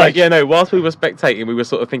 Whilst we were whilst we were spectating, we were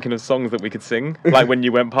sort of thinking of songs that we could sing. Like when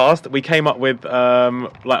you went past, we came up with like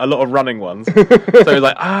a lot of running ones. So it was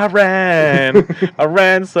like I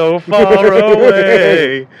ran so far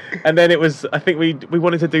away, and then it was. I think we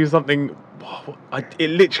wanted to do something. It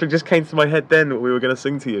literally just came to my head then what we were going to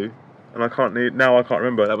sing to you. And I can't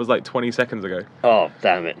remember. That was like 20 seconds ago. Oh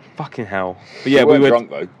damn it! Fucking hell! But yeah, we were drunk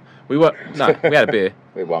though. We had a beer.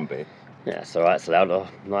 We had one beer. Yeah, it's alright. So that was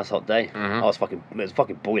a nice hot day. Mm-hmm. It was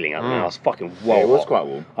fucking boiling out there. I was fucking it was quite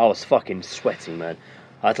warm. I was fucking sweating, man.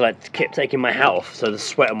 I had to keep taking my hat off so the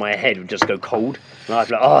sweat on my head would just go cold. And I'd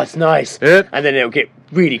be like, oh, it's nice. Yeah. And then it'll get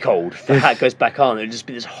really cold. The hat goes back on. It'll just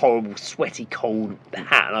be this horrible, sweaty, cold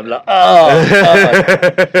hat. And I'd be like,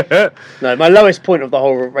 oh. No, my lowest point of the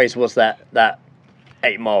whole race was that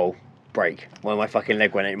 8-mile break when my fucking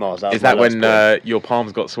leg went 8 miles. Is that when your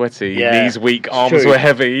palms got sweaty, knees weak, arms were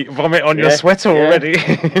heavy, vomit on your sweater already?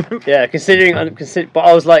 Yeah, considering, but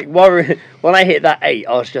I was like, when I hit that 8,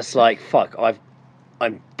 I was just like, fuck,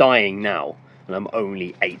 I'm dying now, and I'm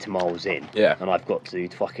only 8 miles in. Yeah. And I've got to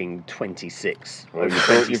fucking 26. Well,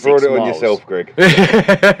 you brought it on yourself, Greg.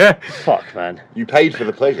 Fuck, man. You paid for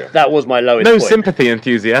the pleasure. That was my lowest point. No sympathy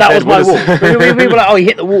enthusiast. That was my walk. We were like, oh, you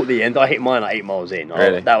hit the wall at the end. I hit mine at 8 miles in.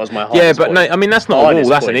 Really? That was my hardest Yeah, but point. No, I mean, that's not a wall.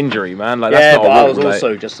 That's an injury, man. Like, yeah, that's not but a wall, I was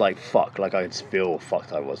also just like, fuck. Like, I just feel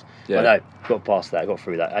fucked I was. Yeah. But no, got past that. Got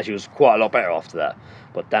through that. Actually, it was quite a lot better after that.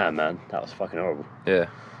 But damn, man, that was fucking horrible. Yeah.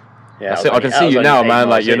 Yeah, I can see you now, man.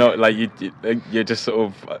 Like you're not like you're just sort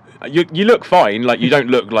of you look fine. Like you don't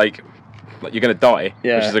look like you're gonna die,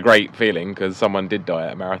 which is a great feeling because someone did die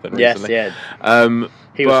at a marathon recently. Yes, yeah.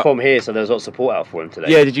 He was from here, so there was a lot of support out for him today.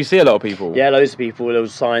 Yeah, did you see a lot of people? Yeah, loads of people. There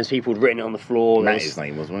was signs. People had written it on the floor. Matt, his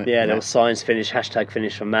name wasn't it? Yeah, there was signs. #finish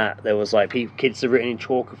for Matt. There was like kids had written in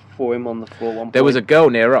chalk for him on the floor. At one point. There was a girl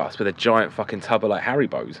near us with a giant fucking tub of like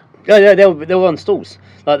Haribos. Yeah, they were on stalls.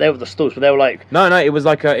 Like they were the stalls, but they were like no. It was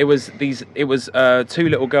like it was 2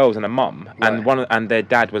 little girls and a mum, and and their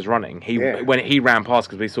dad was running. When he ran past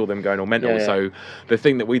because we saw them going all mental. Yeah. So the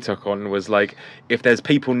thing that we took on was like if there's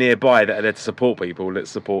people nearby that are there to support people,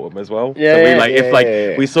 let's support them as well. Yeah,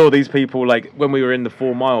 so we saw these people like when we were in the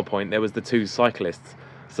 4 mile point, there was the 2 cyclists.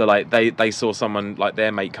 So like they saw someone like their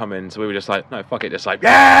mate come in, so we were just like, no, fuck it, just like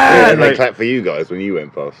yeah. And they clapped for you guys when you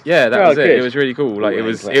went past. Yeah, that was it. Good. It was really cool. Like it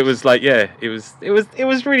was like it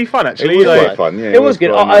was really fun actually. It was quite fun. Yeah, it was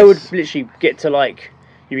good. I would literally get to like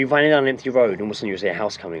you'd be running down an empty road, and all of a sudden you'll see a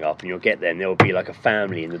house coming up, and you'll get there, and there will be like a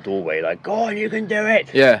family in the doorway, like, go on, you can do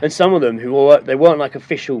it. Yeah. And some of them they weren't like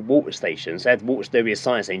official water stations. There'd be a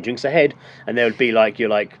sign saying drinks ahead, and there would be like you're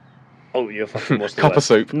like. Oh, you're fucking what's the cup word? of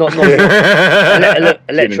soup. Not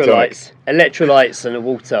electrolytes and a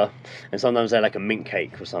water, and sometimes they're like a mint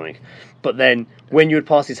cake or something. But then when you would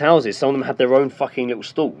pass these houses, some of them had their own fucking little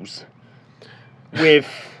stalls with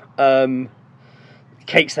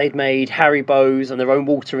cakes they'd made, Haribos, and their own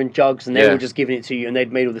water in jugs, and they were just giving it to you, and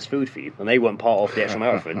they'd made all this food for you, and they weren't part of the actual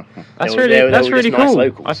marathon. That's really cool.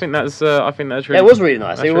 Nice I think that's really. It was really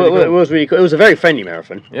nice. It was really cool. It was a very friendly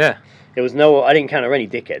marathon. Yeah. There was I didn't encounter any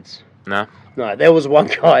dickheads. No. There was one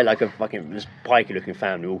guy, like a fucking this pikey looking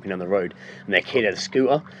family walking down the road, and their kid had a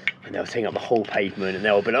scooter, and they were taking up the whole pavement, and they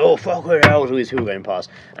were like, oh, fuck, what the hell, all these people going past,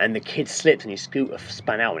 and the kid slipped, and his scooter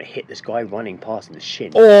span out, and it hit this guy running past in the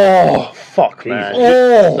shin. Oh! Fuck, man.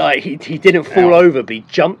 Oh! Like, he didn't fall over, but he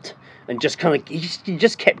jumped, and just kind of, he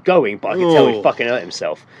just kept going, but I could tell he fucking hurt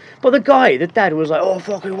himself. But the dad was like, oh,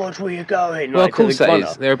 fucking watch where you're going. Well, of course that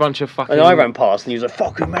is. They're a bunch of fucking... And I ran past, and he was like,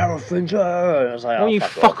 fucking marathons. And I was like, oh, you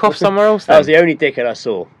fuck off somewhere else then. That was the only dickhead I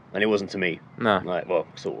saw, and it wasn't to me. No. Like, well,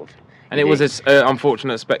 sort of. And it was an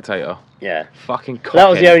unfortunate spectator. Yeah. Fucking cockhead. That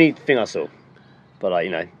was the only thing I saw. But,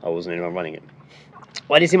 like, I wasn't anyone running it.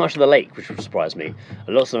 Well, I didn't see much of the lake, which surprised me.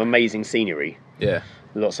 Lots of amazing scenery. Yeah.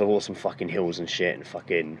 Lots of awesome fucking hills and shit, and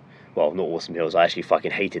fucking... Well, not awesome hills. I actually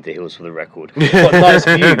fucking hated the hills for the record. But nice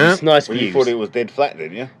views, nice views. You thought it was dead flat,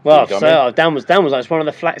 didn't you? Well, so Dan was like, it's one of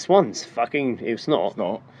the flattest ones. Fucking, it's not. It's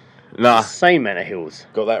not. Nah. Same amount of hills.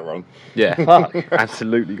 Got that wrong. Yeah. Fuck.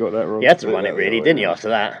 Absolutely got that wrong. You had to run it, really, didn't you, after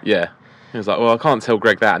that? Yeah. He was like, well, I can't tell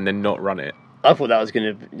Greg that and then not run it. I thought that was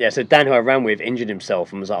going to... Yeah, so Dan, who I ran with, injured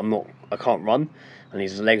himself and was like, I can't run. And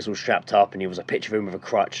his legs all strapped up, and he was a picture of him with a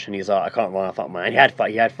crutch, and he's like, I can't run, I fuck man. And he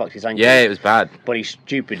had fucked his ankle. Yeah, it was bad. But he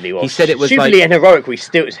stupidly He said it was stupidly and heroically.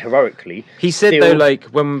 He said though, like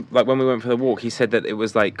when we went for the walk, he said that it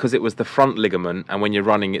was like because it was the front ligament, and when you're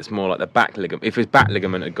running, it's more like the back ligament. If his back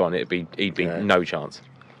ligament had gone, he'd be no chance.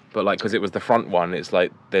 But like because it was the front one, it's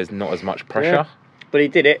like there's not as much pressure. Yeah. But he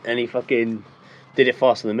did it, and he fucking did it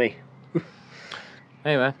faster than me.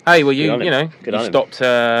 Anyway, hey, well you stopped.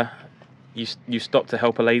 You stopped to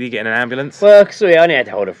help a lady get in an ambulance? Well, sorry, I only had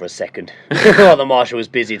to hold her for a second. While the marshal was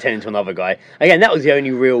busy attending to another guy. Again, that was the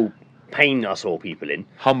only real pain I saw people in.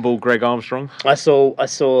 Humble Greg Armstrong. I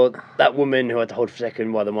saw that woman who had to hold for a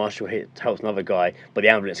second while the marshal helped another guy, but the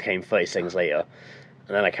ambulance came 30 seconds later.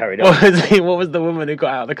 And then I carried on. What was the woman who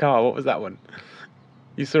got out of the car? What was that one?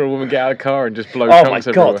 You saw a woman get out of the car and just blow chunks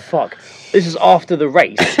everywhere. Oh my god, fuck. This is after the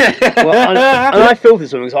race. And I filmed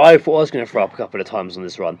this one because I thought I was going to throw up a couple of times on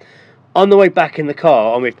this run. On the way back in the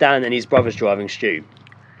car, I'm with Dan and his brother's driving Stu.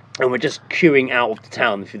 And we're just queuing out of the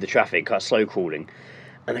town through the traffic, kind of slow crawling.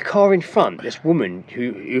 And the car in front, this woman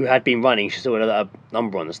who had been running, she still had a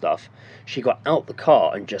number on and stuff. She got out the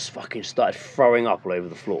car and just fucking started throwing up all over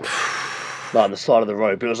the floor. Like on the side of the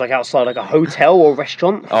road. But it was like outside like a hotel or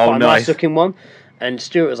restaurant. Oh, nice looking one. And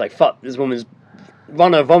Stuart was like, fuck, this woman's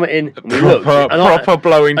runner vomiting. And we looked. Proper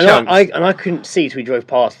blowing chunks. And I couldn't see till we drove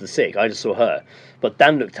past the sick. I just saw her. But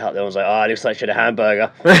Dan looked out there and was like, it looks like she had a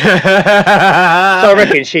hamburger. So I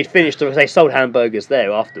reckon she'd finished, they sold hamburgers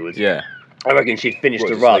there afterwards. Yeah. I reckon she'd finished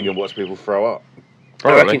the run. You can watch people throw up.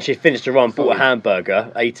 Probably. I reckon she'd finished the run, bought a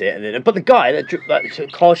hamburger, ate it, but the guy, the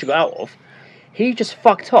car she got out of, he just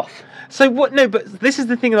fucked off. So what? No, but this is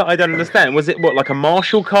the thing that I don't understand. Was it like a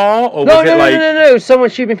marshal car, or no, was it like no?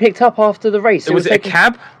 Someone she'd been picked up after the race. Was it a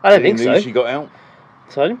cab? I don't think so. She got out.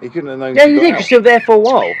 Sorry? He couldn't have known. Yeah, he did. She was still there for a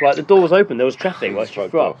while. Like the door was open, there was traffic. Like she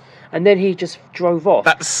threw up. And then he just drove off.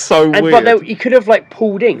 That's so weird. But he could have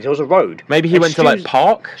pulled in. There was a road. Maybe he went to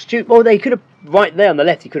park. They could have right there on the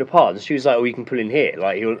left. He could have parked. And she was like, "Oh, you can pull in here."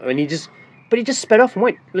 He just sped off and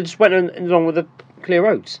went. Just went along with the clear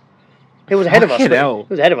roads. He was ahead of us. He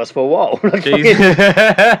was ahead of us for a while. Fucking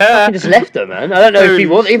just left her, man. I don't know if he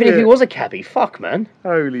was. Even if he was a cabbie, fuck, man.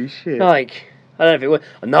 Holy shit. I don't know if it was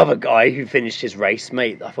another guy who finished his race,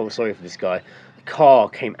 mate. I felt sorry for this guy. The car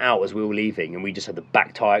came out as we were leaving, and we just had the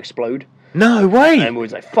back tyre explode. No way! And we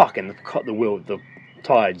was like, "Fuck!" And the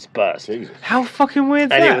tyre just burst. Jesus. How fucking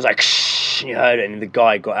weird! And it was like, shh, and you heard it, and the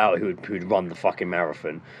guy got out who'd run the fucking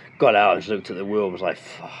marathon. Got out and just looked at the wheel and was like,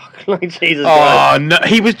 "Fuck!" Like Jesus. Oh no,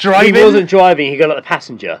 he was driving. He wasn't driving. He got like the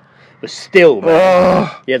passenger, but still, man.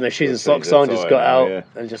 He had no shoes and socks on. Just got out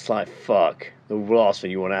and just like, "Fuck." The last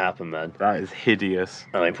thing you want to happen, man. That is hideous.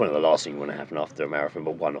 I mean, probably the last thing you want to happen after a marathon,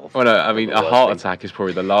 but one off. Well, no, I mean, a heart attack is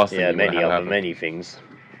probably the last thing. Yeah, many things.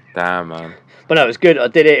 Damn, man. But no, it was good. I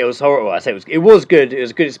did it. It was horrible. I say it was good. It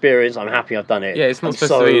was a good experience. I'm happy I've done it. Yeah, it's not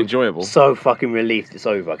supposed to be enjoyable. So fucking relieved it's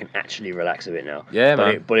over. I can actually relax a bit now. Yeah,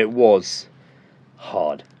 man. But it was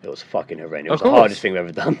hard. It was fucking horrendous. It was the hardest thing I've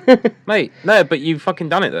ever done. Mate, no, but you've fucking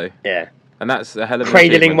done it though. Yeah. And that's a hell of an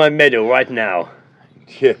cradling achievement. my medal right now.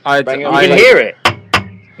 Yeah. You can hear it.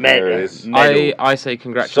 Medal. I say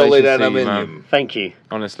congratulations Solid to aluminium. you, man. Thank you.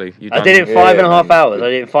 Honestly, I did it in 5.5 hours. I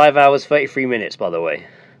did it in 5 hours 33 minutes. By the way,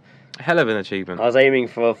 hell of an achievement. I was aiming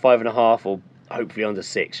for 5.5 or hopefully under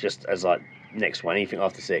 6, just as like next one. Anything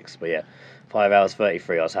after 6, but yeah, 5 hours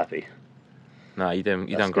 33. I was happy. No, you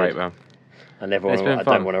done great, man. I don't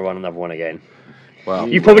want to run another one again. Well,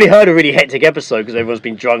 you probably heard a really hectic episode because everyone's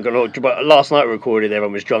been drunk. But last night we recorded,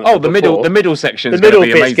 everyone was drunk. Oh, the middle section. The middle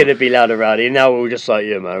bit's going to be loud and rowdy. And now we're all just like,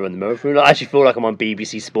 yeah, man, I run the marathon. I actually feel like I'm on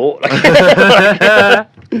BBC Sport.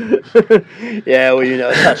 Yeah,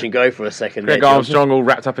 well, touch and go for a second. Greg Armstrong all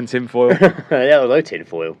wrapped up in tinfoil. Yeah, no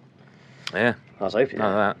tinfoil. Yeah, I was hoping.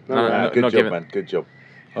 Good job, man. Good job.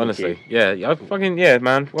 Honestly, yeah,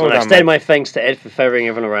 man. Well done. I extend my thanks to Ed for ferrying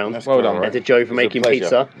everyone around. Well done, and to Joe for making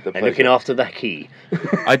pizza and looking after that key.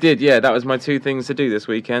 I did, yeah. That was my 2 things to do this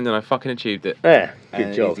weekend, and I fucking achieved it. Yeah,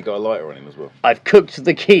 good job. He's got a lighter on him as well. I've cooked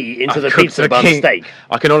the key into the pizza by mistake.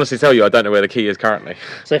 I can honestly tell you, I don't know where the key is currently.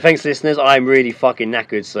 So thanks, listeners. I'm really fucking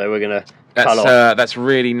knackered, so we're gonna. That's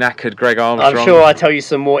really knackered, Greg Armstrong. I'm sure I'll tell you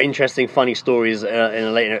some more interesting, funny stories in a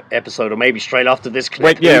later episode, or maybe straight after this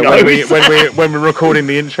clip. When we're recording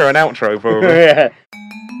the intro and outro, probably. Yeah.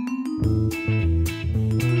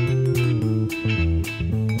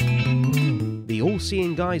 The All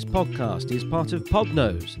Seeing Guys podcast is part of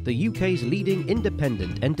Podnose, the UK's leading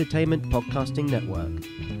independent entertainment podcasting network.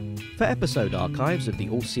 For episode archives of the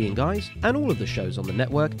All Seeing Guys and all of the shows on the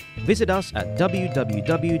network, visit us at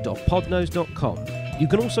www.podnose.com. You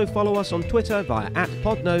can also follow us on Twitter via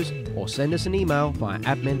 @podnose or send us an email via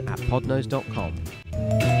admin@podnose.com.